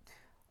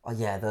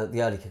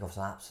early kickoffs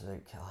are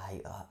absolute. I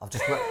hate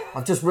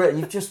that.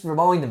 You've just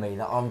reminded me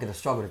that I'm going to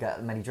struggle to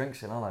get many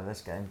drinks in, aren't I,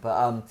 this game?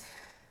 But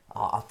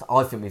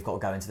I think we've got to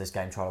go into this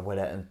game trying to win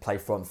it and play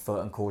front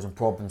foot and causing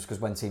problems, because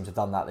when teams have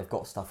done that, they've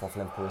got stuff off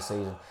Liverpool this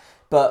season.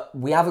 But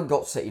we haven't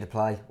got City to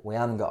play. We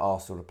haven't got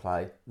Arsenal to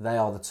play. They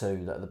are the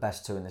two that are the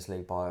best two in this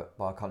league by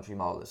a country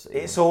mile this season.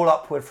 It's all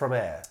upward from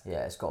here.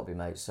 Yeah, it's got to be,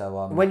 mate.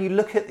 So when you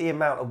look at the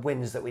amount of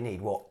wins that we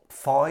need,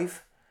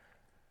 5?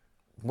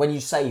 When you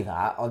say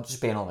that, I'm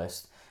just being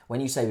honest. When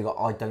you say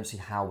I don't see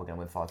how we're going to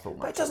win 5 football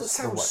matches. But it doesn't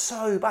sound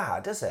so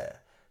bad, does it?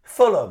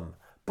 Fulham,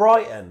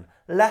 Brighton,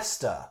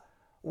 Leicester,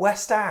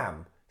 West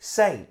Ham,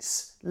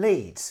 Saints,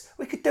 Leeds.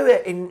 We could do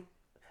it in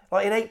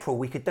April.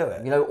 We could do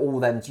it. All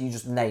them. You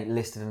just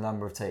listed a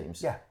number of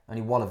teams. Yeah.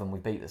 Only one of them we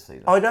beat this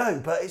season. I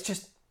know, but it's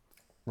just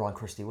Ryan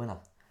Christie winner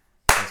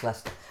against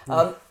Leicester.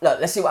 Look,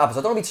 let's see what happens.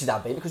 I don't want to be too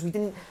damn big because we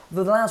didn't.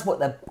 The lads worked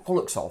their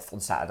bollocks off on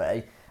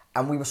Saturday,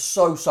 and we were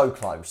so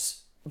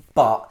close.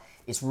 But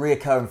it's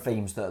reoccurring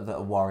themes that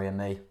are worrying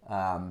me,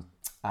 and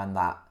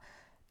that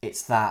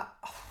it's that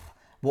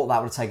what that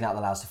would have taken out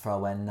the lads to throw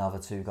away another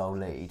 2-goal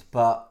lead.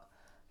 But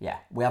yeah,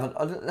 we haven't.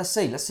 Let's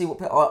see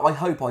what. I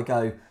hope I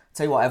go.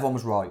 Tell you what, everyone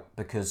was right,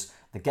 because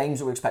the games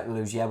that we expect to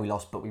lose, we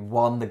lost, but we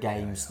won the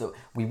games that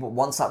we.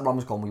 Once that run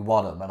was gone, we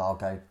won them, and I'll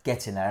go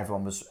get in there.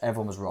 Everyone was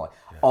right.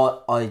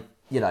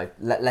 Yeah.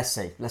 Let's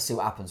see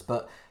what happens.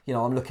 But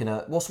I'm looking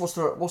at what's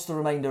the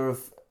remainder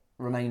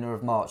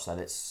of March. Then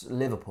it's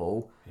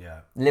Liverpool,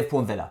 Liverpool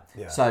and Villa.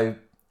 Yeah. So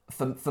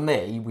for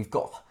me, we've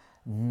got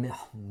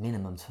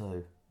minimum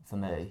 2. For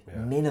me,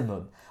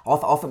 minimum. I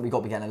think we've got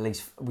to be getting at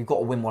least. We've got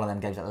to win one of them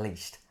games at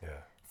least. Yeah.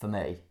 For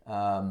me.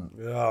 Oh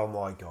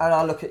my God. And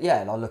I look at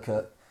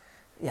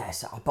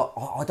yes, but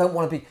I don't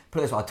want to be. Put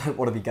it this way, I don't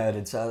want to be going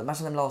into.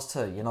 Imagine them last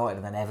 2, United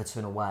and then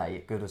Everton away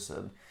at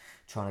Goodison,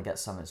 trying to get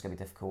something that's going to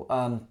be difficult.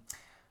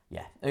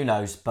 Who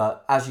knows?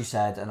 But as you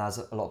said, and as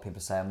a lot of people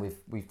are saying,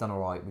 we've done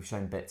all right. We've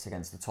shown bits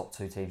against the top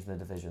 2 teams in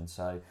the division.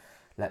 So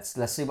let's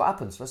see what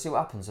happens. Let's see what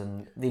happens.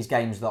 And these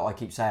games that I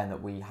keep saying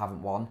that we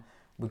haven't won.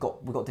 We've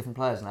got different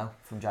players now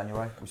from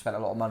January. We've spent a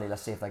lot of money.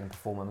 Let's see if they can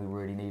perform when we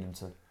really need them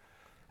to.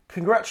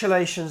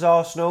 Congratulations,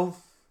 Arsenal.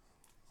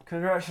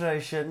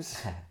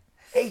 Congratulations.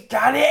 He's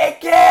done it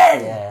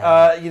again!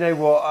 Yeah. You know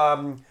what?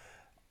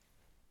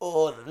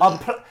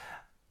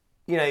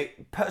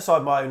 Put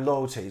aside my own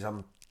loyalties,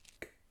 I'm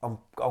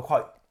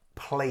quite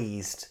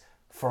pleased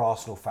for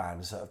Arsenal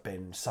fans that have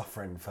been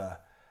suffering for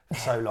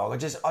so long. I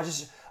just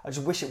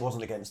wish it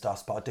wasn't against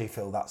us, but I do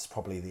feel that's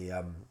probably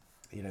the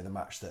the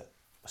match that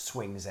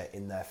swings it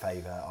in their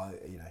favour.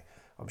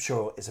 I'm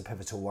sure it's a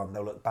pivotal one.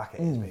 They'll look back at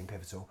it as being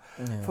pivotal.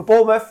 Yeah. For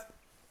Bournemouth,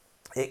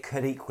 it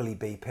could equally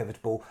be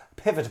pivotal,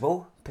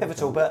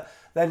 but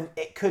then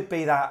it could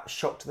be that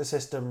shock to the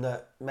system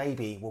that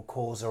maybe will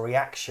cause a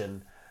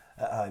reaction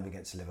at home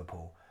against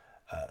Liverpool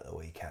at the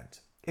weekend.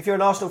 If you're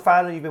an Arsenal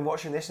fan and you've been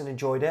watching this and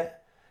enjoyed it,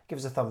 give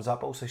us a thumbs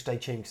up. Also stay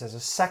tuned because there's a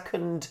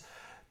second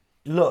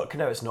look.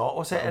 No, it's not.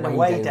 What's it? An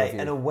away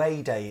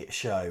day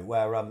show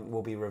where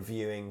we'll be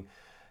reviewing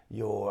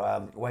your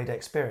away day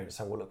experience.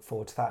 So we'll look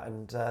forward to that.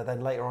 And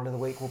then later on in the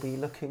week, we'll be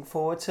looking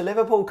forward to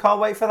Liverpool. Can't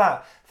wait for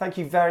that. Thank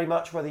you very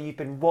much, whether you've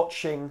been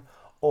watching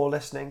or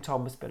listening.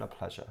 Tom, it's been a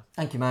pleasure.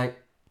 Thank you, mate.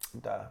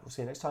 And we'll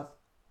see you next time.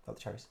 Love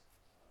the cherries.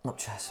 Not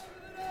chess.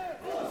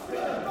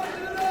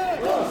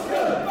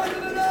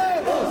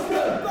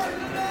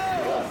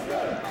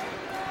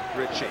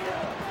 Ritchie.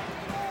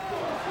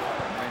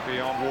 Maybe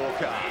on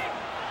Walker.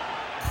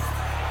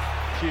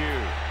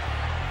 Pugh.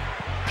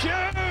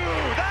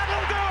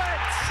 That'll do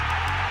it!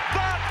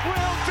 That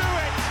will do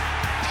it!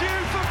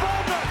 Pugh for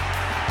Bournemouth!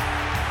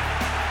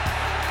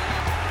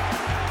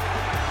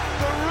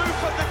 The roof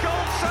of the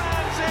Gold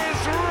Sands is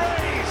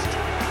raised!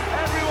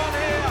 Everyone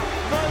here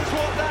knows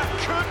what that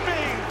could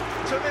mean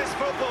to this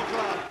football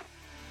club.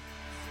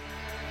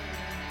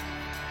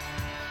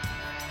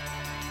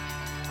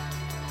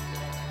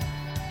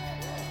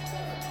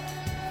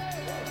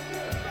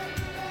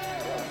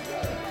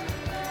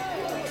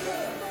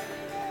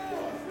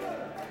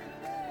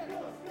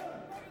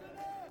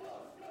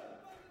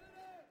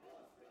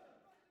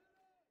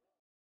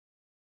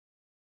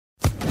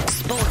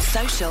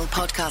 Social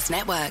Podcast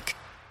Network.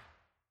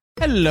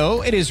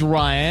 Hello, it is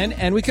Ryan,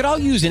 and we could all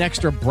use an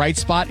extra bright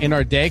spot in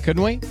our day,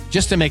 couldn't we?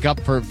 Just to make up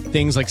for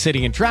things like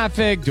sitting in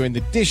traffic, doing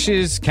the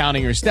dishes,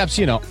 counting your steps,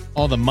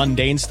 all the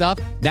mundane stuff.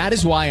 That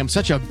is why I'm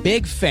such a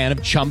big fan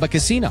of Chumba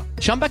Casino.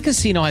 Chumba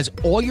Casino has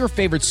all your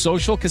favorite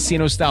social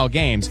casino-style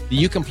games that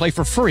you can play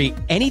for free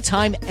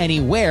anytime,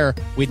 anywhere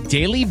with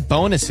daily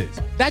bonuses.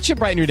 That should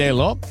brighten your day a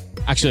little.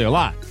 Actually, a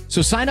lot.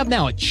 So sign up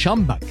now at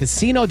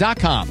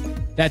ChumbaCasino.com.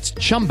 That's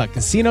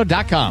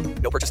ChumbaCasino.com.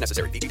 No purchase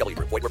necessary. VGW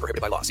Group. Void where prohibited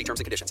by law. See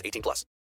terms and conditions. 18+.